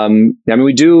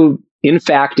 We do, in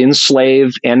fact,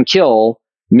 enslave and kill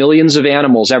millions of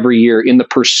animals every year in the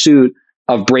pursuit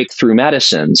of breakthrough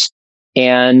medicines.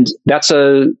 And that's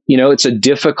it's a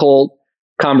difficult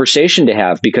conversation to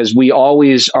have, because we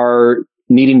always are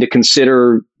needing to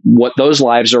consider what those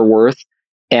lives are worth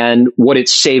and what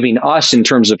it's saving us in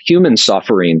terms of human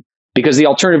suffering, because the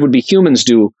alternative would be humans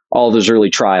do all of those early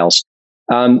trials.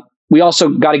 We also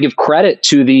got to give credit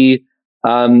to the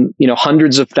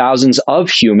hundreds of thousands of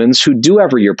humans who do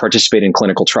every year participate in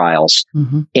clinical trials.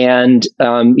 Mm-hmm. And,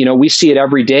 we see it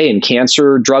every day in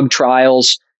cancer drug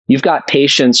trials. You've got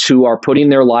patients who are putting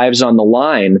their lives on the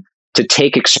line to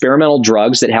take experimental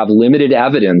drugs that have limited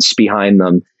evidence behind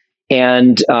them.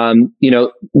 And,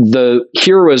 the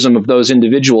heroism of those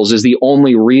individuals is the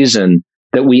only reason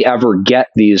that we ever get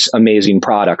these amazing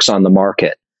products on the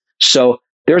market. So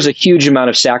there's a huge amount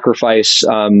of sacrifice,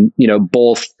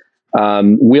 both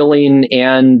willing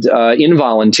and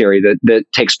involuntary that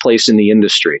takes place in the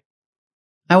industry.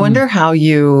 I wonder how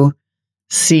you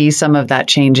see some of that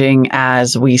changing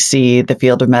as we see the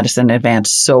field of medicine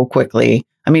advance so quickly.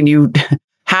 I mean, you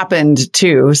happened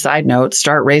to, side note,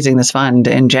 start raising this fund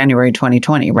in January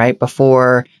 2020, right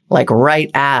before, right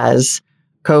as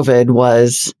COVID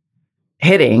was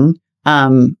hitting.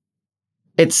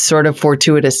 it's sort of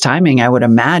fortuitous timing, I would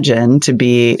imagine, to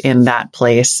be in that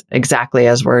place exactly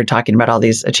as we're talking about all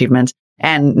these achievements.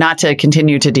 And not to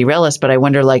continue to derail us, but I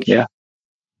wonder,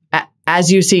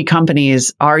 as you see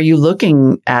companies, are you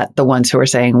looking at the ones who are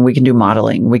saying we can do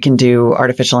modeling, we can do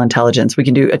artificial intelligence, we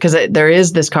can do, because there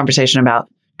is this conversation about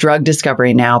drug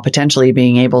discovery now potentially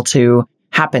being able to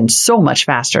happen so much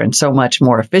faster and so much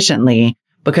more efficiently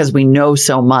because we know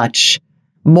so much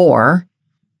more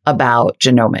about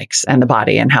genomics and the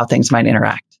body and how things might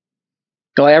interact.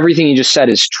 Well, everything you just said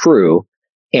is true.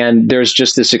 And there's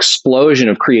just this explosion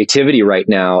of creativity right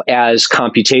now as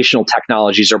computational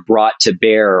technologies are brought to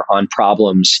bear on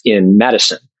problems in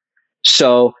medicine.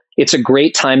 So it's a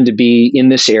great time to be in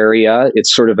this area.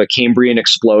 It's sort of a Cambrian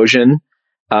explosion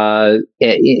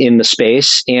in the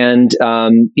space. And,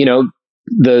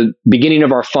 the beginning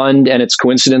of our fund and its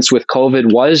coincidence with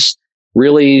COVID was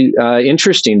really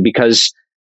interesting because,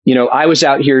 I was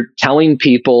out here telling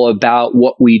people about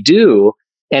what we do,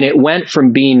 and it went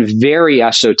from being very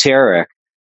esoteric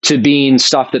to being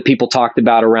stuff that people talked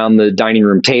about around the dining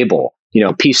room table,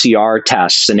 PCR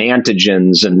tests and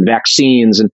antigens and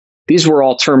vaccines. And these were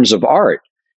all terms of art.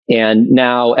 And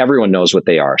now everyone knows what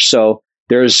they are. So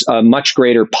there's a much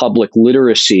greater public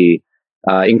literacy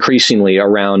increasingly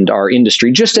around our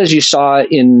industry, just as you saw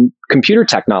in computer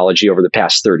technology over the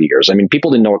past 30 years. I mean,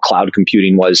 people didn't know what cloud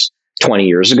computing was 20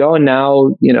 years ago. And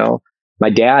now, my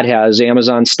dad has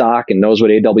Amazon stock and knows what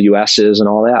AWS is and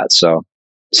all that. So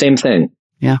same thing.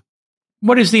 Yeah.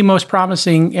 What is the most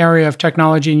promising area of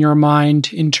technology in your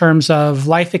mind in terms of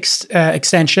life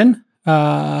extension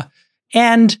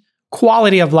and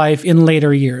quality of life in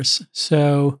later years?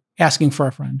 So asking for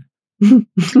a friend.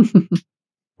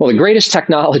 Well, the greatest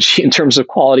technology in terms of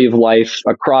quality of life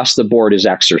across the board is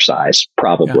exercise,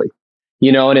 probably.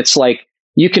 Yeah. And it's like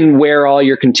you can wear all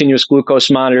your continuous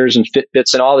glucose monitors and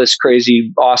Fitbits and all this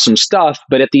crazy, awesome stuff.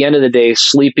 But at the end of the day,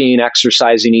 sleeping,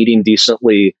 exercising, eating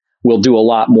decently will do a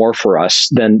lot more for us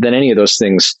than any of those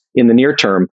things in the near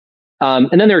term. And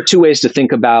then there are two ways to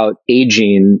think about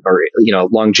aging or,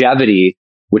 longevity,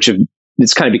 which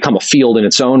it's kind of become a field in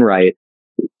its own right.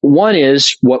 One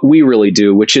is what we really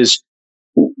do, which is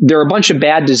there are a bunch of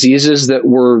bad diseases that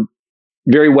we're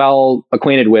very well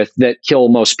acquainted with that kill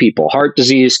most people: heart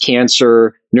disease,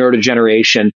 cancer,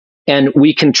 neurodegeneration. And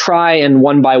we can try and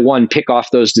one by one pick off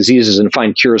those diseases and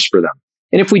find cures for them.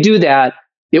 And if we do that,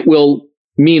 it will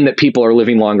mean that people are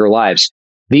living longer lives.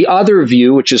 The other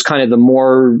view, which is kind of the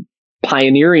more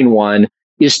pioneering one,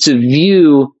 is to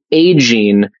view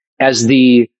aging as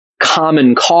the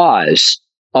common cause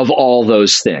of all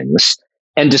those things.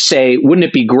 And to say, wouldn't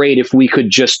it be great if we could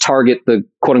just target the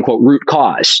quote unquote root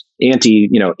cause,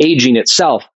 aging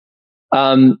itself?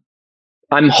 I'm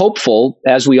hopeful,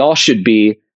 as we all should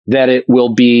be, that it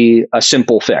will be a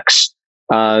simple fix.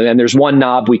 And there's one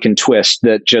knob we can twist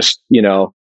that just,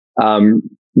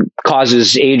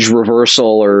 causes age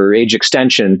reversal or age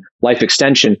extension, life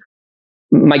extension.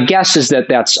 My guess is that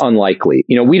that's unlikely.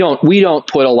 We don't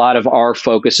put a lot of our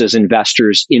focus as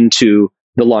investors into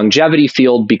the longevity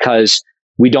field because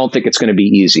we don't think it's going to be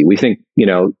easy. We think,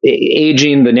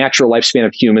 aging, the natural lifespan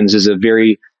of humans is a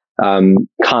very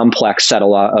complex set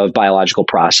of biological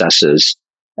processes.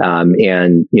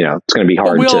 And, it's going to be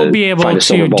hard to we'll be able find a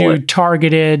silver to do bullet.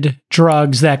 targeted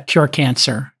drugs that cure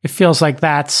cancer. It feels like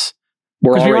that's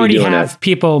We're we already doing have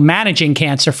people managing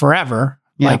cancer forever.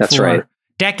 Yeah, that's for right.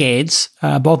 decades.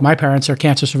 Both my parents are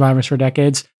cancer survivors for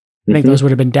decades. I think those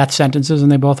would have been death sentences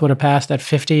and they both would have passed at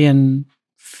 50 and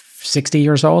 60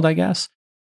 years old, I guess.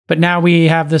 But now we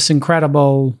have this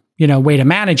incredible, way to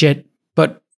manage it.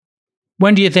 But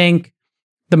when do you think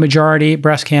the majority,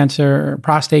 breast cancer,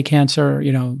 prostate cancer,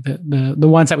 the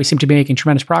ones that we seem to be making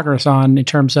tremendous progress on in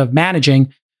terms of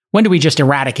managing, when do we just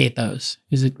eradicate those?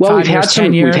 Is it 5 years,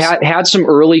 10 years? We've had some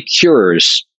early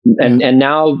cures. And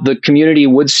now the community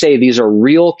would say these are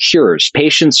real cures,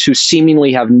 patients who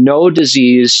seemingly have no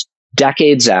disease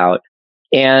decades out.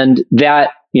 And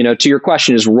that, to your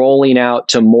question, is rolling out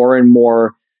to more and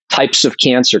more types of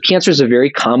cancer. Cancer is a very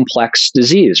complex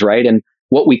disease, right? And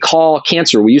what we call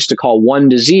cancer, we used to call one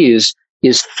disease,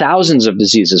 is thousands of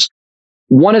diseases.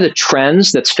 One of the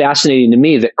trends that's fascinating to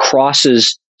me that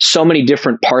crosses so many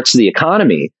different parts of the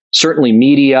economy, certainly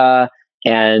media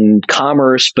and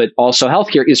commerce, but also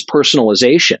healthcare, is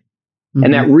personalization. Mm-hmm.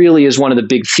 And that really is one of the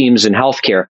big themes in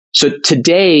healthcare. So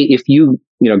today, if you,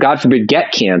 God forbid,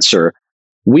 get cancer,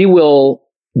 we will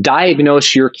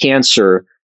diagnose your cancer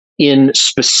in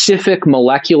specific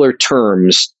molecular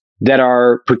terms that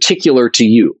are particular to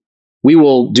you. We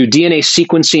will do DNA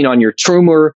sequencing on your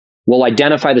tumor. We'll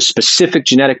identify the specific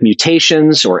genetic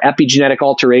mutations or epigenetic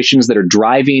alterations that are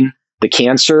driving the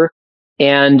cancer.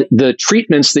 And the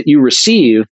treatments that you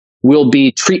receive will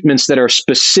be treatments that are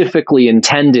specifically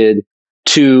intended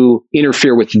to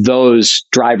interfere with those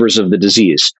drivers of the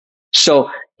disease. So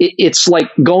it's like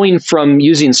going from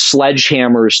using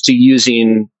sledgehammers to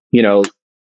using,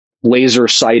 laser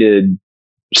sighted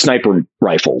sniper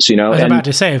rifles, I was about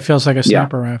to say, it feels like a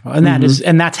sniper rifle. And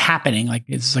that's happening. Like,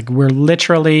 it's like, we're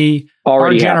literally,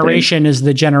 already our generation happening. Is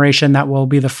the generation that will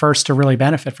be the first to really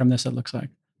benefit from this, it looks like.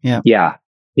 Yeah.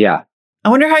 I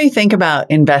wonder how you think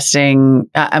about investing.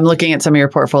 I'm looking at some of your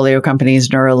portfolio companies,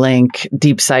 Neuralink,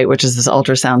 DeepSight, which is this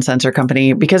ultrasound sensor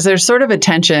company, because there's sort of a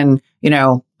tension.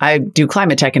 I do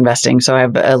climate tech investing, so I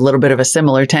have a little bit of a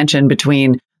similar tension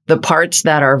between the parts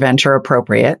that are venture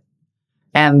appropriate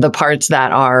and the parts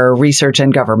that are research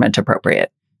and government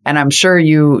appropriate. And I'm sure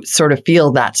you sort of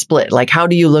feel that split. Like, how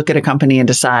do you look at a company and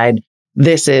decide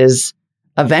this is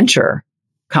a venture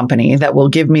company that will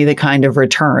give me the kind of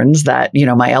returns that,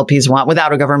 my LPs want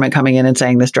without a government coming in and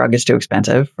saying this drug is too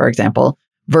expensive, for example,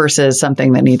 versus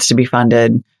something that needs to be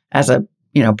funded as a,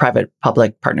 private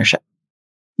public partnership?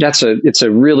 It's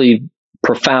a really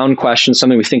profound question,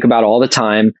 something we think about all the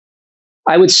time.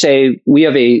 I would say we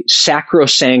have a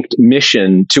sacrosanct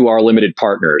mission to our limited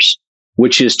partners,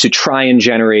 which is to try and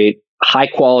generate high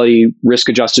quality risk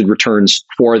adjusted returns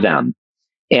for them.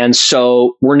 And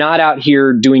so we're not out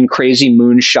here doing crazy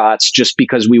moonshots just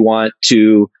because we want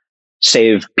to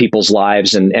save people's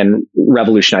lives and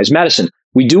revolutionize medicine.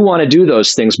 We do want to do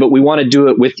those things, but we want to do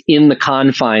it within the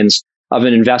confines of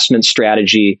an investment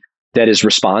strategy that is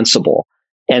responsible.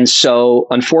 And so,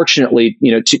 unfortunately,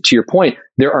 to your point,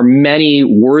 there are many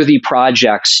worthy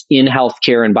projects in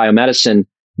healthcare and biomedicine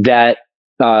that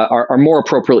are more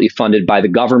appropriately funded by the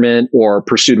government or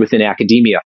pursued within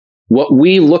academia. What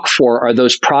we look for are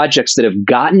those projects that have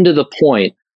gotten to the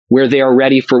point where they are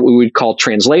ready for what we would call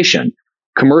translation,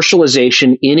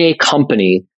 commercialization in a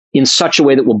company in such a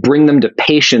way that will bring them to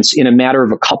patients in a matter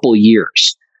of a couple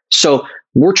years. So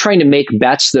we're trying to make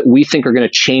bets that we think are going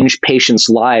to change patients'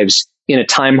 lives in a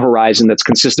time horizon that's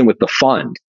consistent with the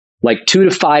fund. Like 2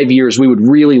 to 5 years, we would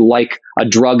really like a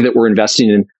drug that we're investing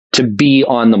in to be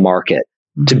on the market,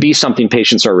 to be something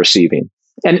patients are receiving.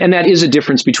 And that is a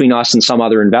difference between us and some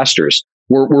other investors.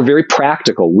 We're very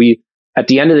practical. We, at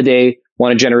the end of the day,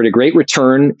 want to generate a great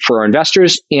return for our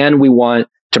investors, and we want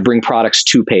to bring products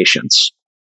to patients.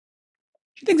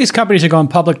 Do you think these companies are going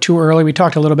public too early? We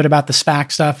talked a little bit about the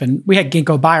SPAC stuff, and we had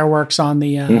Ginkgo Bioworks on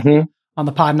the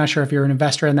pod. I'm not sure if you're an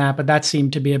investor in that, but that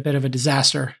seemed to be a bit of a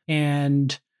disaster.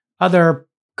 And other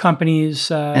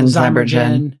companies, and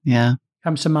Zymergen,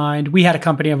 comes to mind. We had a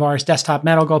company of ours, Desktop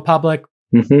Metal, go public.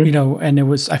 And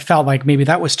I felt like maybe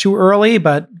that was too early,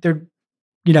 but they're,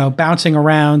 bouncing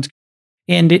around.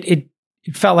 And it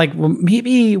felt like, well,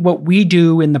 maybe what we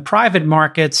do in the private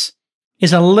markets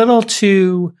is a little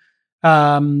too,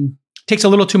 takes a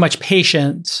little too much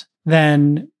patience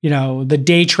than, the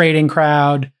day trading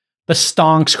crowd, the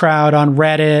stonks crowd on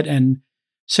Reddit. And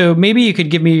so maybe you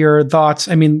could give me your thoughts.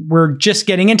 I mean, we're just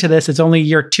getting into this. It's only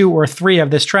year 2 or 3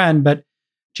 of this trend, but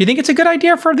do you think it's a good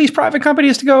idea for these private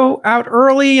companies to go out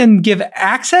early and give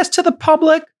access to the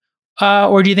public?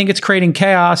 Or do you think it's creating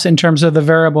chaos in terms of the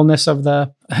variableness of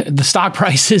the stock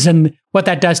prices and what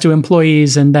that does to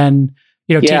employees, and then,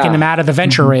 taking them out of the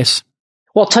venture race?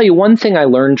 Well, I'll tell you one thing I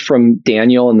learned from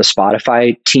Daniel and the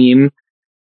Spotify team,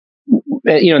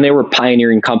 and they were a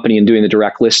pioneering company in doing the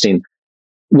direct listing,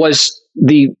 was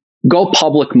the go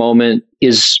public moment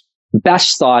is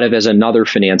best thought of as another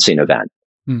financing event.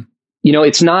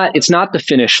 It's not the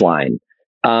finish line.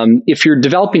 If you're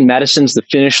developing medicines, the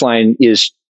finish line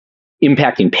is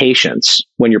impacting patients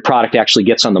when your product actually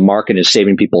gets on the market and is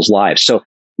saving people's lives. So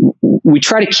we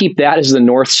try to keep that as the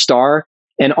North Star,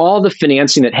 and all the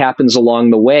financing that happens along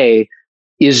the way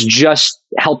is just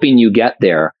helping you get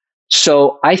there.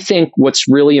 So I think what's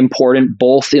really important,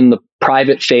 both in the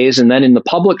private phase and then in the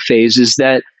public phase, is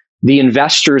that the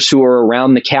investors who are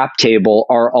around the cap table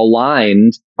are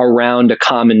aligned around a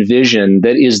common vision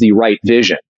that is the right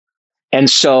vision. And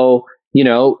so,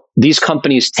 these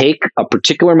companies take a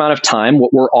particular amount of time.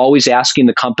 What we're always asking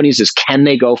the companies is, can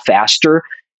they go faster?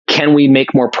 Can we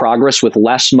make more progress with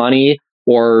less money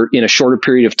or in a shorter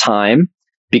period of time?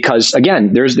 Because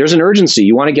again, there's an urgency.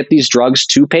 You want to get these drugs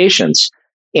to patients,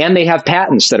 and they have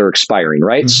patents that are expiring,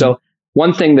 right? So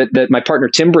one thing that my partner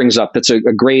Tim brings up that's a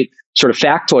great sort of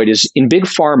factoid is, in big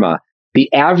pharma,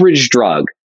 the average drug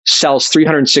sells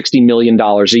 $360 million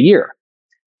a year.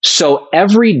 So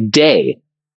every day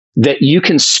that you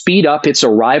can speed up its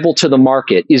arrival to the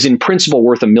market is in principle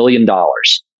worth $1 million.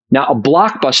 Now, a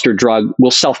blockbuster drug will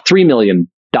sell $3 million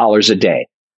a day.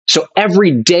 So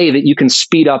every day that you can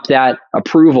speed up that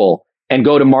approval and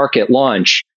go to market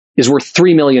launch is worth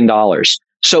 $3 million.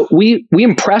 So we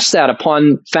impress that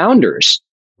upon founders.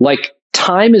 Like,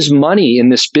 time is money in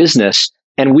this business,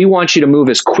 and we want you to move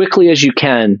as quickly as you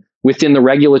can within the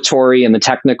regulatory and the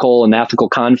technical and ethical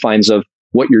confines of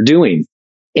what you're doing.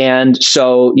 And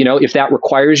so, if that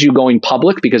requires you going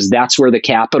public because that's where the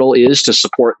capital is to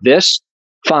support this,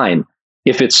 fine.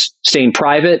 If it's staying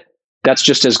private, that's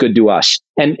just as good to us.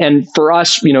 And for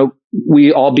us,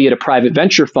 we, albeit a private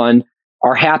venture fund,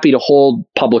 are happy to hold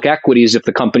public equities if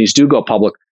the companies do go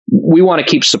public. We want to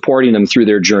keep supporting them through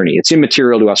their journey. It's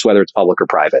immaterial to us whether it's public or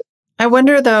private. I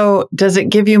wonder, though, does it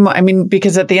give you more? I mean,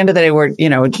 because at the end of the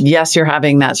day, yes, you're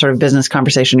having that sort of business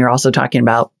conversation. You're also talking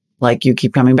about, like you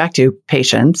keep coming back to,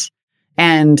 patience.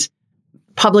 And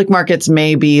public markets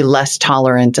may be less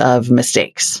tolerant of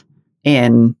mistakes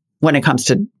when it comes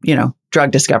to,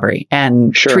 drug discovery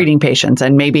and treating patients,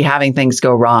 and maybe having things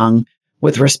go wrong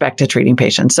with respect to treating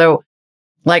patients. So,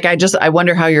 I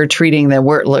wonder how you're treating that.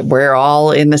 We're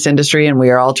all in this industry, and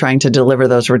we are all trying to deliver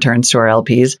those returns to our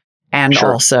LPs. And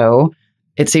also,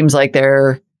 it seems like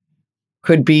there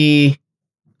could be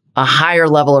a higher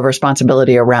level of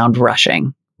responsibility around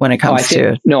rushing when it comes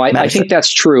to medicine. I think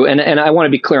that's true. And I want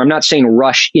to be clear. I'm not saying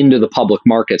rush into the public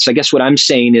markets. I guess what I'm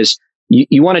saying is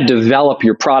you want to develop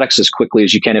your products as quickly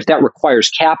as you can. If that requires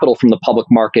capital from the public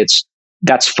markets,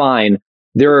 that's fine.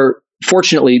 There are,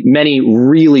 fortunately, many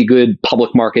really good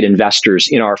public market investors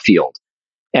in our field.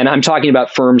 And I'm talking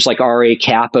about firms like RA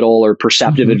Capital or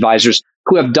Perceptive Advisors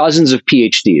who have dozens of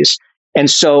PhDs. And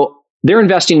so they're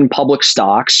investing in public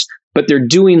stocks, but they're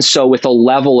doing so with a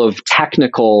level of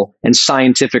technical and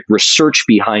scientific research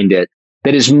behind it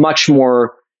that is much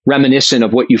more reminiscent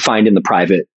of what you find in the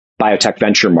private biotech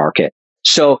venture market.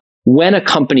 So when a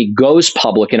company goes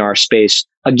public in our space,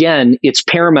 again, it's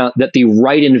paramount that the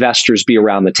right investors be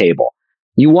around the table.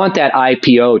 You want that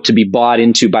IPO to be bought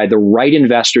into by the right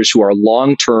investors who are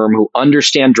long-term, who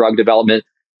understand drug development,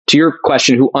 to your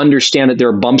question, who understand that there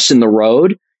are bumps in the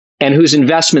road and whose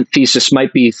investment thesis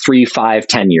might be 3, 5,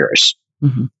 10 years.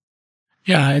 Mm-hmm.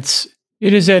 Yeah,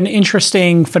 it is an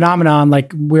interesting phenomenon.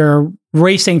 Like, we're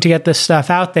racing to get this stuff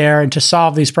out there and to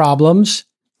solve these problems.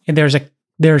 And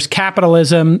there's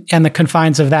capitalism and the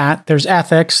confines of that. There's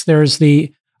ethics. There's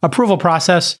the approval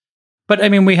process. But I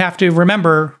mean, we have to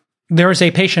remember there is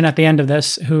a patient at the end of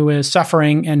this who is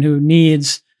suffering and who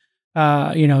needs,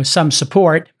 some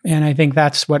support. And I think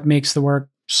that's what makes the work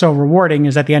so rewarding.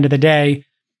 Is at the end of the day,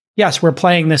 yes, we're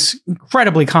playing this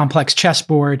incredibly complex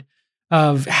chessboard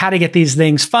of how to get these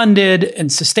things funded and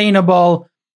sustainable.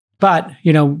 But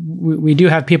we do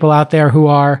have people out there who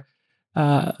are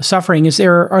suffering.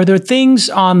 Are there things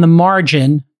on the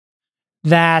margin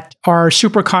that are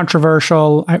super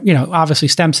controversial? Obviously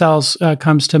stem cells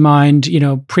comes to mind,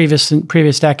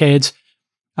 previous decades.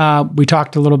 We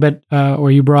talked a little bit, or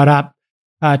you brought up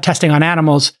testing on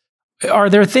animals. Are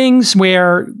there things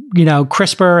where,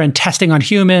 CRISPR and testing on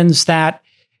humans that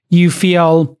you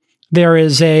feel there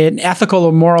is an ethical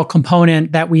or moral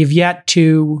component that we've yet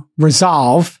to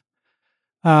resolve?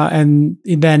 And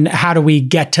then how do we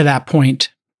get to that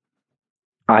point?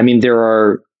 I mean, there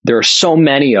are so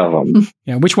many of them.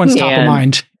 Yeah, which one's top of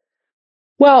mind?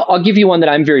 Well, I'll give you one that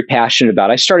I'm very passionate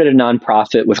about. I started a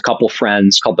nonprofit with a couple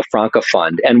friends called the Franca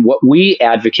Fund. And what we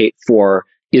advocate for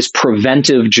is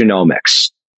preventive genomics.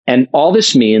 And all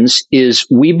this means is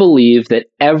we believe that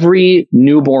every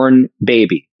newborn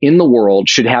baby in the world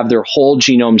should have their whole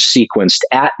genome sequenced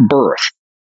at birth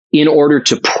in order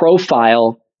to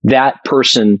profile that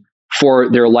person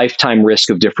for their lifetime risk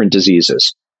of different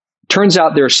diseases. Turns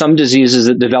out there are some diseases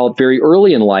that develop very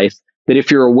early in life that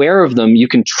if you're aware of them, you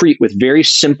can treat with very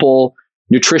simple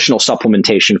nutritional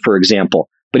supplementation, for example.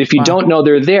 But if you don't know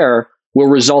they're there, will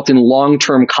result in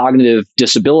long-term cognitive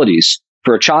disabilities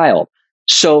for a child.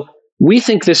 So we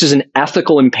think this is an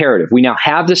ethical imperative. We now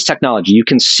have this technology. You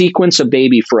can sequence a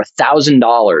baby for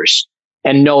 $1,000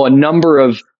 and know a number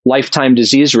of lifetime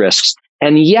disease risks.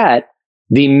 And yet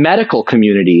the medical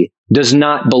community does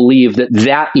not believe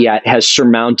that yet has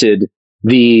surmounted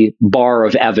the bar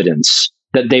of evidence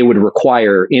that they would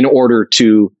require in order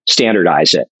to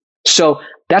standardize it. So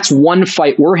that's one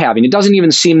fight we're having. It doesn't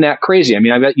even seem that crazy. I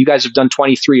mean, I bet you guys have done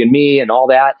 23andMe and all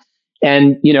that.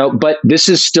 And, but this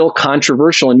is still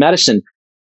controversial in medicine.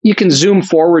 You can zoom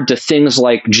forward to things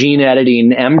like gene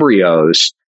editing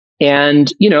embryos.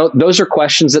 And, those are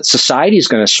questions that society is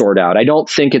going to sort out. I don't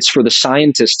think it's for the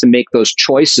scientists to make those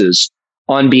choices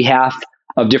on behalf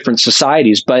of different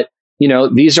societies. But,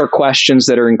 these are questions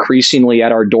that are increasingly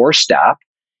at our doorstep.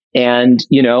 And,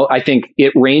 I think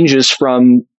it ranges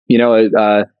from,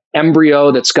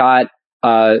 embryo that's got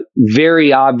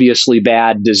very obviously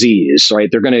bad disease, right?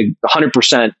 They're going to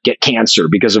 100% get cancer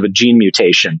because of a gene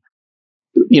mutation.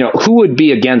 Who would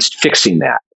be against fixing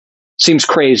that? Seems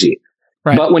crazy.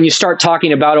 Right. But when you start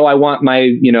talking about, I want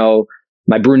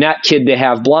my brunette kid to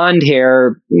have blonde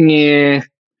hair, the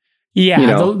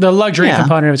luxury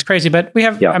component of it's crazy. But we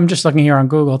have, I'm just looking here on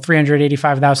Google,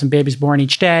 385,000 babies born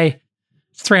each day.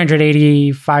 It's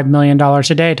 $385 million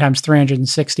a day times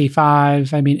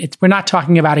 365. I mean, we're not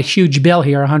talking about a huge bill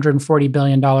here, $140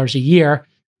 billion a year,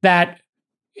 that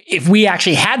if we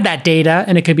actually had that data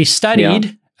and it could be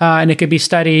studied, and it could be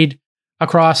studied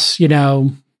across,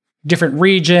 different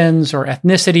regions or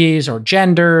ethnicities or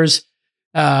genders,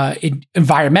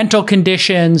 environmental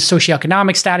conditions,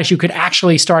 socioeconomic status, you could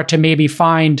actually start to maybe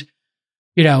find,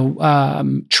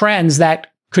 trends that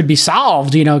could be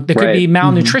solved. There could be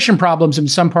malnutrition problems in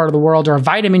some part of the world, or a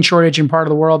vitamin shortage in part of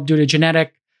the world due to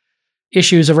genetic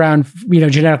issues around,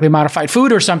 genetically modified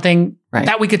food or something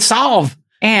that we could solve.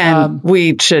 And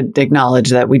we should acknowledge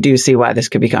that we do see why this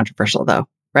could be controversial, though,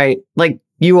 right? Like,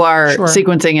 you are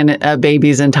sequencing a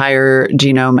baby's entire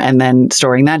genome and then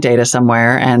storing that data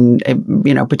somewhere and,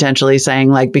 potentially saying,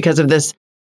 like, because of this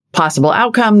possible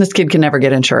outcome, this kid can never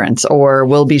get insurance or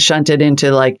will be shunted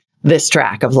into like this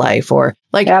track of life, or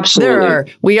like,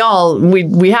 absolutely. We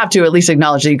have to at least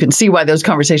acknowledge that you can see why those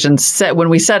conversations when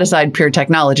we set aside pure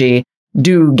technology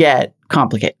do get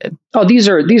complicated. Oh, these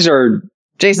are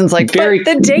Jason's like, but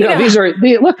the data.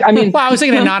 Look, I mean. Well, I was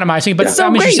thinking anonymizing, but so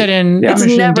I'm interested in. It's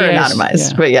never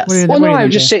anonymized, but yes. I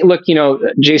would just say, look,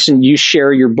 Jason, you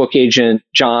share your book agent,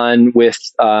 John, with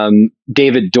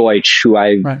David Deutsch, who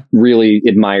I really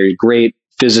admire, great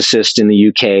physicist in the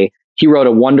UK. He wrote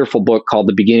a wonderful book called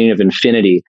The Beginning of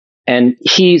Infinity. And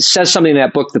he says something in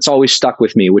that book that's always stuck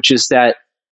with me, which is that,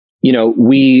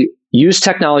 we use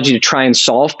technology to try and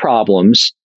solve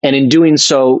problems. And in doing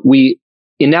so, we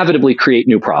inevitably create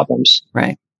new problems.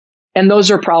 Right. And those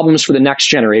are problems for the next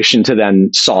generation to then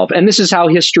solve. And this is how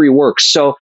history works.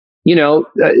 So,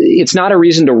 it's not a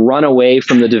reason to run away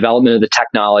from the development of the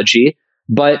technology,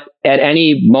 but at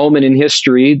any moment in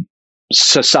history,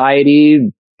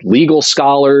 society, legal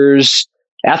scholars,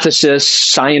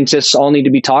 ethicists, scientists all need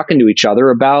to be talking to each other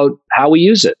about how we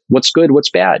use it. What's good, what's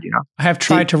bad, I have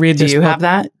tried to read this. Do you have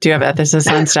that? Do you have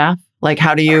ethicists on staff? Like,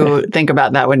 how do you think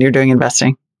about that when you're doing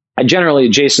investing?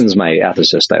 Jason's my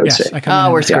ethicist, I would say.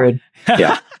 We're screwed.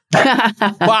 Yeah.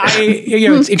 Well,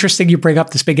 it's interesting you bring up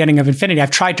this Beginning of Infinity.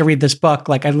 I've tried to read this book.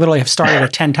 Like, I literally have started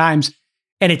it 10 times,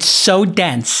 and it's so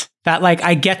dense that like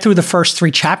I get through the first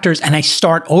 3 chapters and I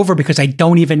start over because I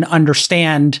don't even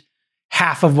understand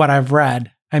half of what I've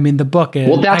read. I mean, the book is...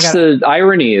 Well, that's the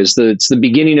irony, it's the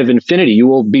beginning of infinity. You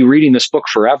will be reading this book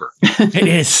forever. It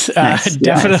is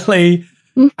definitely...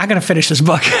 I'm going to finish this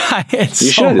book.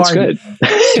 It's so hard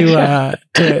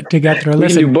to get through. We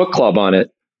can do book club on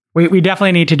it. We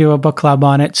definitely need to do a book club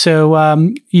on it.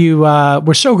 So you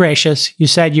were so gracious. You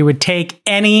said you would take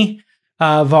any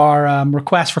of our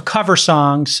requests for cover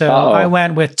songs. So I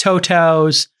went with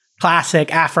Toto's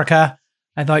classic Africa.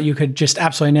 I thought you could just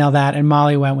absolutely nail that. And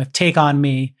Molly went with Take On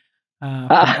Me.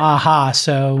 Aha.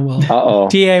 So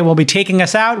DA will be taking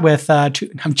us out with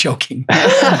I'm joking.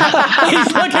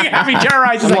 He's looking at me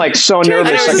terrorized. I'm like so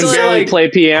nervous I can barely play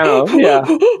piano. Yeah.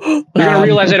 You're gonna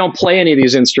realize I don't play any of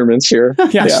these instruments here.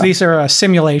 Yes, these are a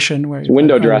simulation where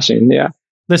window dressing. Yeah.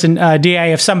 Listen,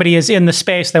 DA, if somebody is in the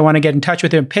space, they want to get in touch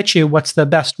with you and pitch you, what's the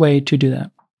best way to do that?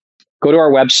 Go to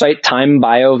our website,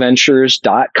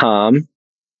 TimeBioVentures.com.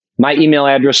 My email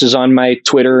address is on my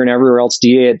Twitter and everywhere else,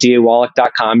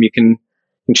 da@dawallach.com. You can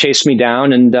chase me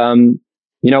down. And,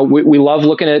 we love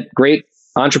looking at great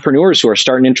entrepreneurs who are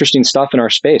starting interesting stuff in our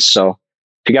space. So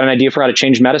if you got an idea for how to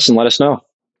change medicine, let us know.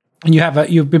 And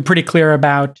you've been pretty clear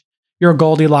about your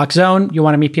Goldilocks zone. You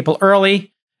want to meet people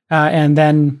early. And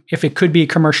then if it could be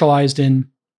commercialized in,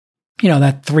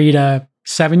 that 3 to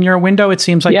 7 year window, it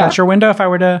seems like that's your window. If I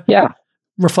were to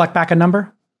reflect back a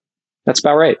number. That's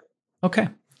about right. Okay.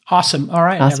 Awesome. All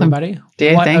right, everybody.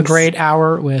 DA, what thanks. A great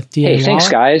hour with DA Hey, Wallach. Thanks,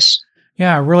 guys.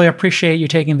 Yeah, I really appreciate you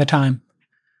taking the time.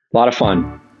 A lot of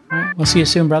fun. All right, we'll see you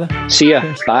soon, brother. See ya.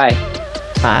 Cheers. Bye.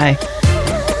 Bye.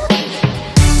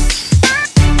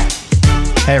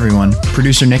 Hey everyone,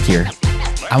 producer Nick here.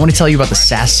 I want to tell you about the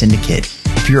SaaS Syndicate.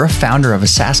 If you're a founder of a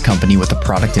SaaS company with a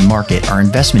product in market, our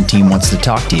investment team wants to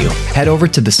talk to you. Head over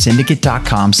to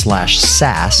thesyndicate.com/SaaS,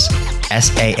 SaaS,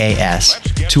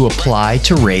 to apply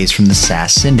to raise from the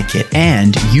SaaS Syndicate.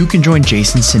 And you can join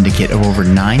Jason's syndicate of over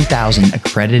 9,000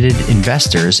 accredited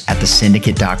investors at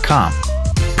thesyndicate.com.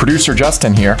 Producer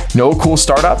Justin here. Know a cool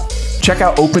startup? Check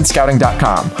out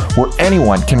openscouting.com, where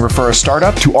anyone can refer a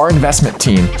startup to our investment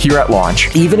team here at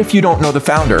launch. Even if you don't know the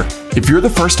founder, if you're the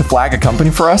first to flag a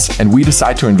company for us and we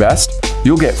decide to invest,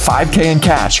 you'll get $5,000 in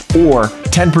cash or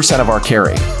 10% of our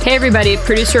carry. Hey everybody,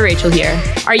 producer Rachel here.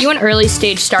 Are you an early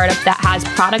stage startup that has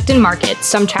product in market,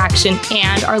 some traction,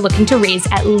 and are looking to raise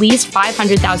at least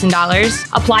 $500,000?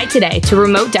 Apply today to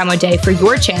Remote Demo Day for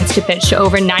your chance to pitch to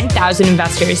over 9,000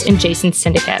 investors in Jason's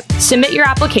syndicate. Submit your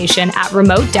application at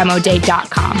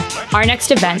remotedemoday.com. Our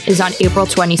next event is on April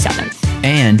 27th.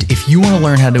 And if you want to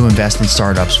learn how to invest in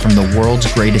startups from the world's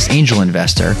greatest angel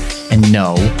investor, and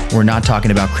no, we're not talking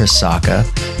about Chris Sacca,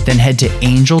 then head to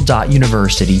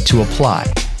angel.university to apply.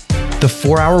 The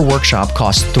 4-hour workshop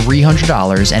costs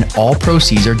 $300 and all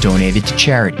proceeds are donated to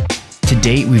charity. To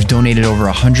date, we've donated over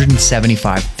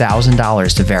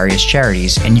 $175,000 to various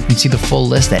charities, and you can see the full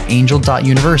list at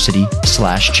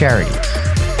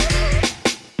angel.university/charity.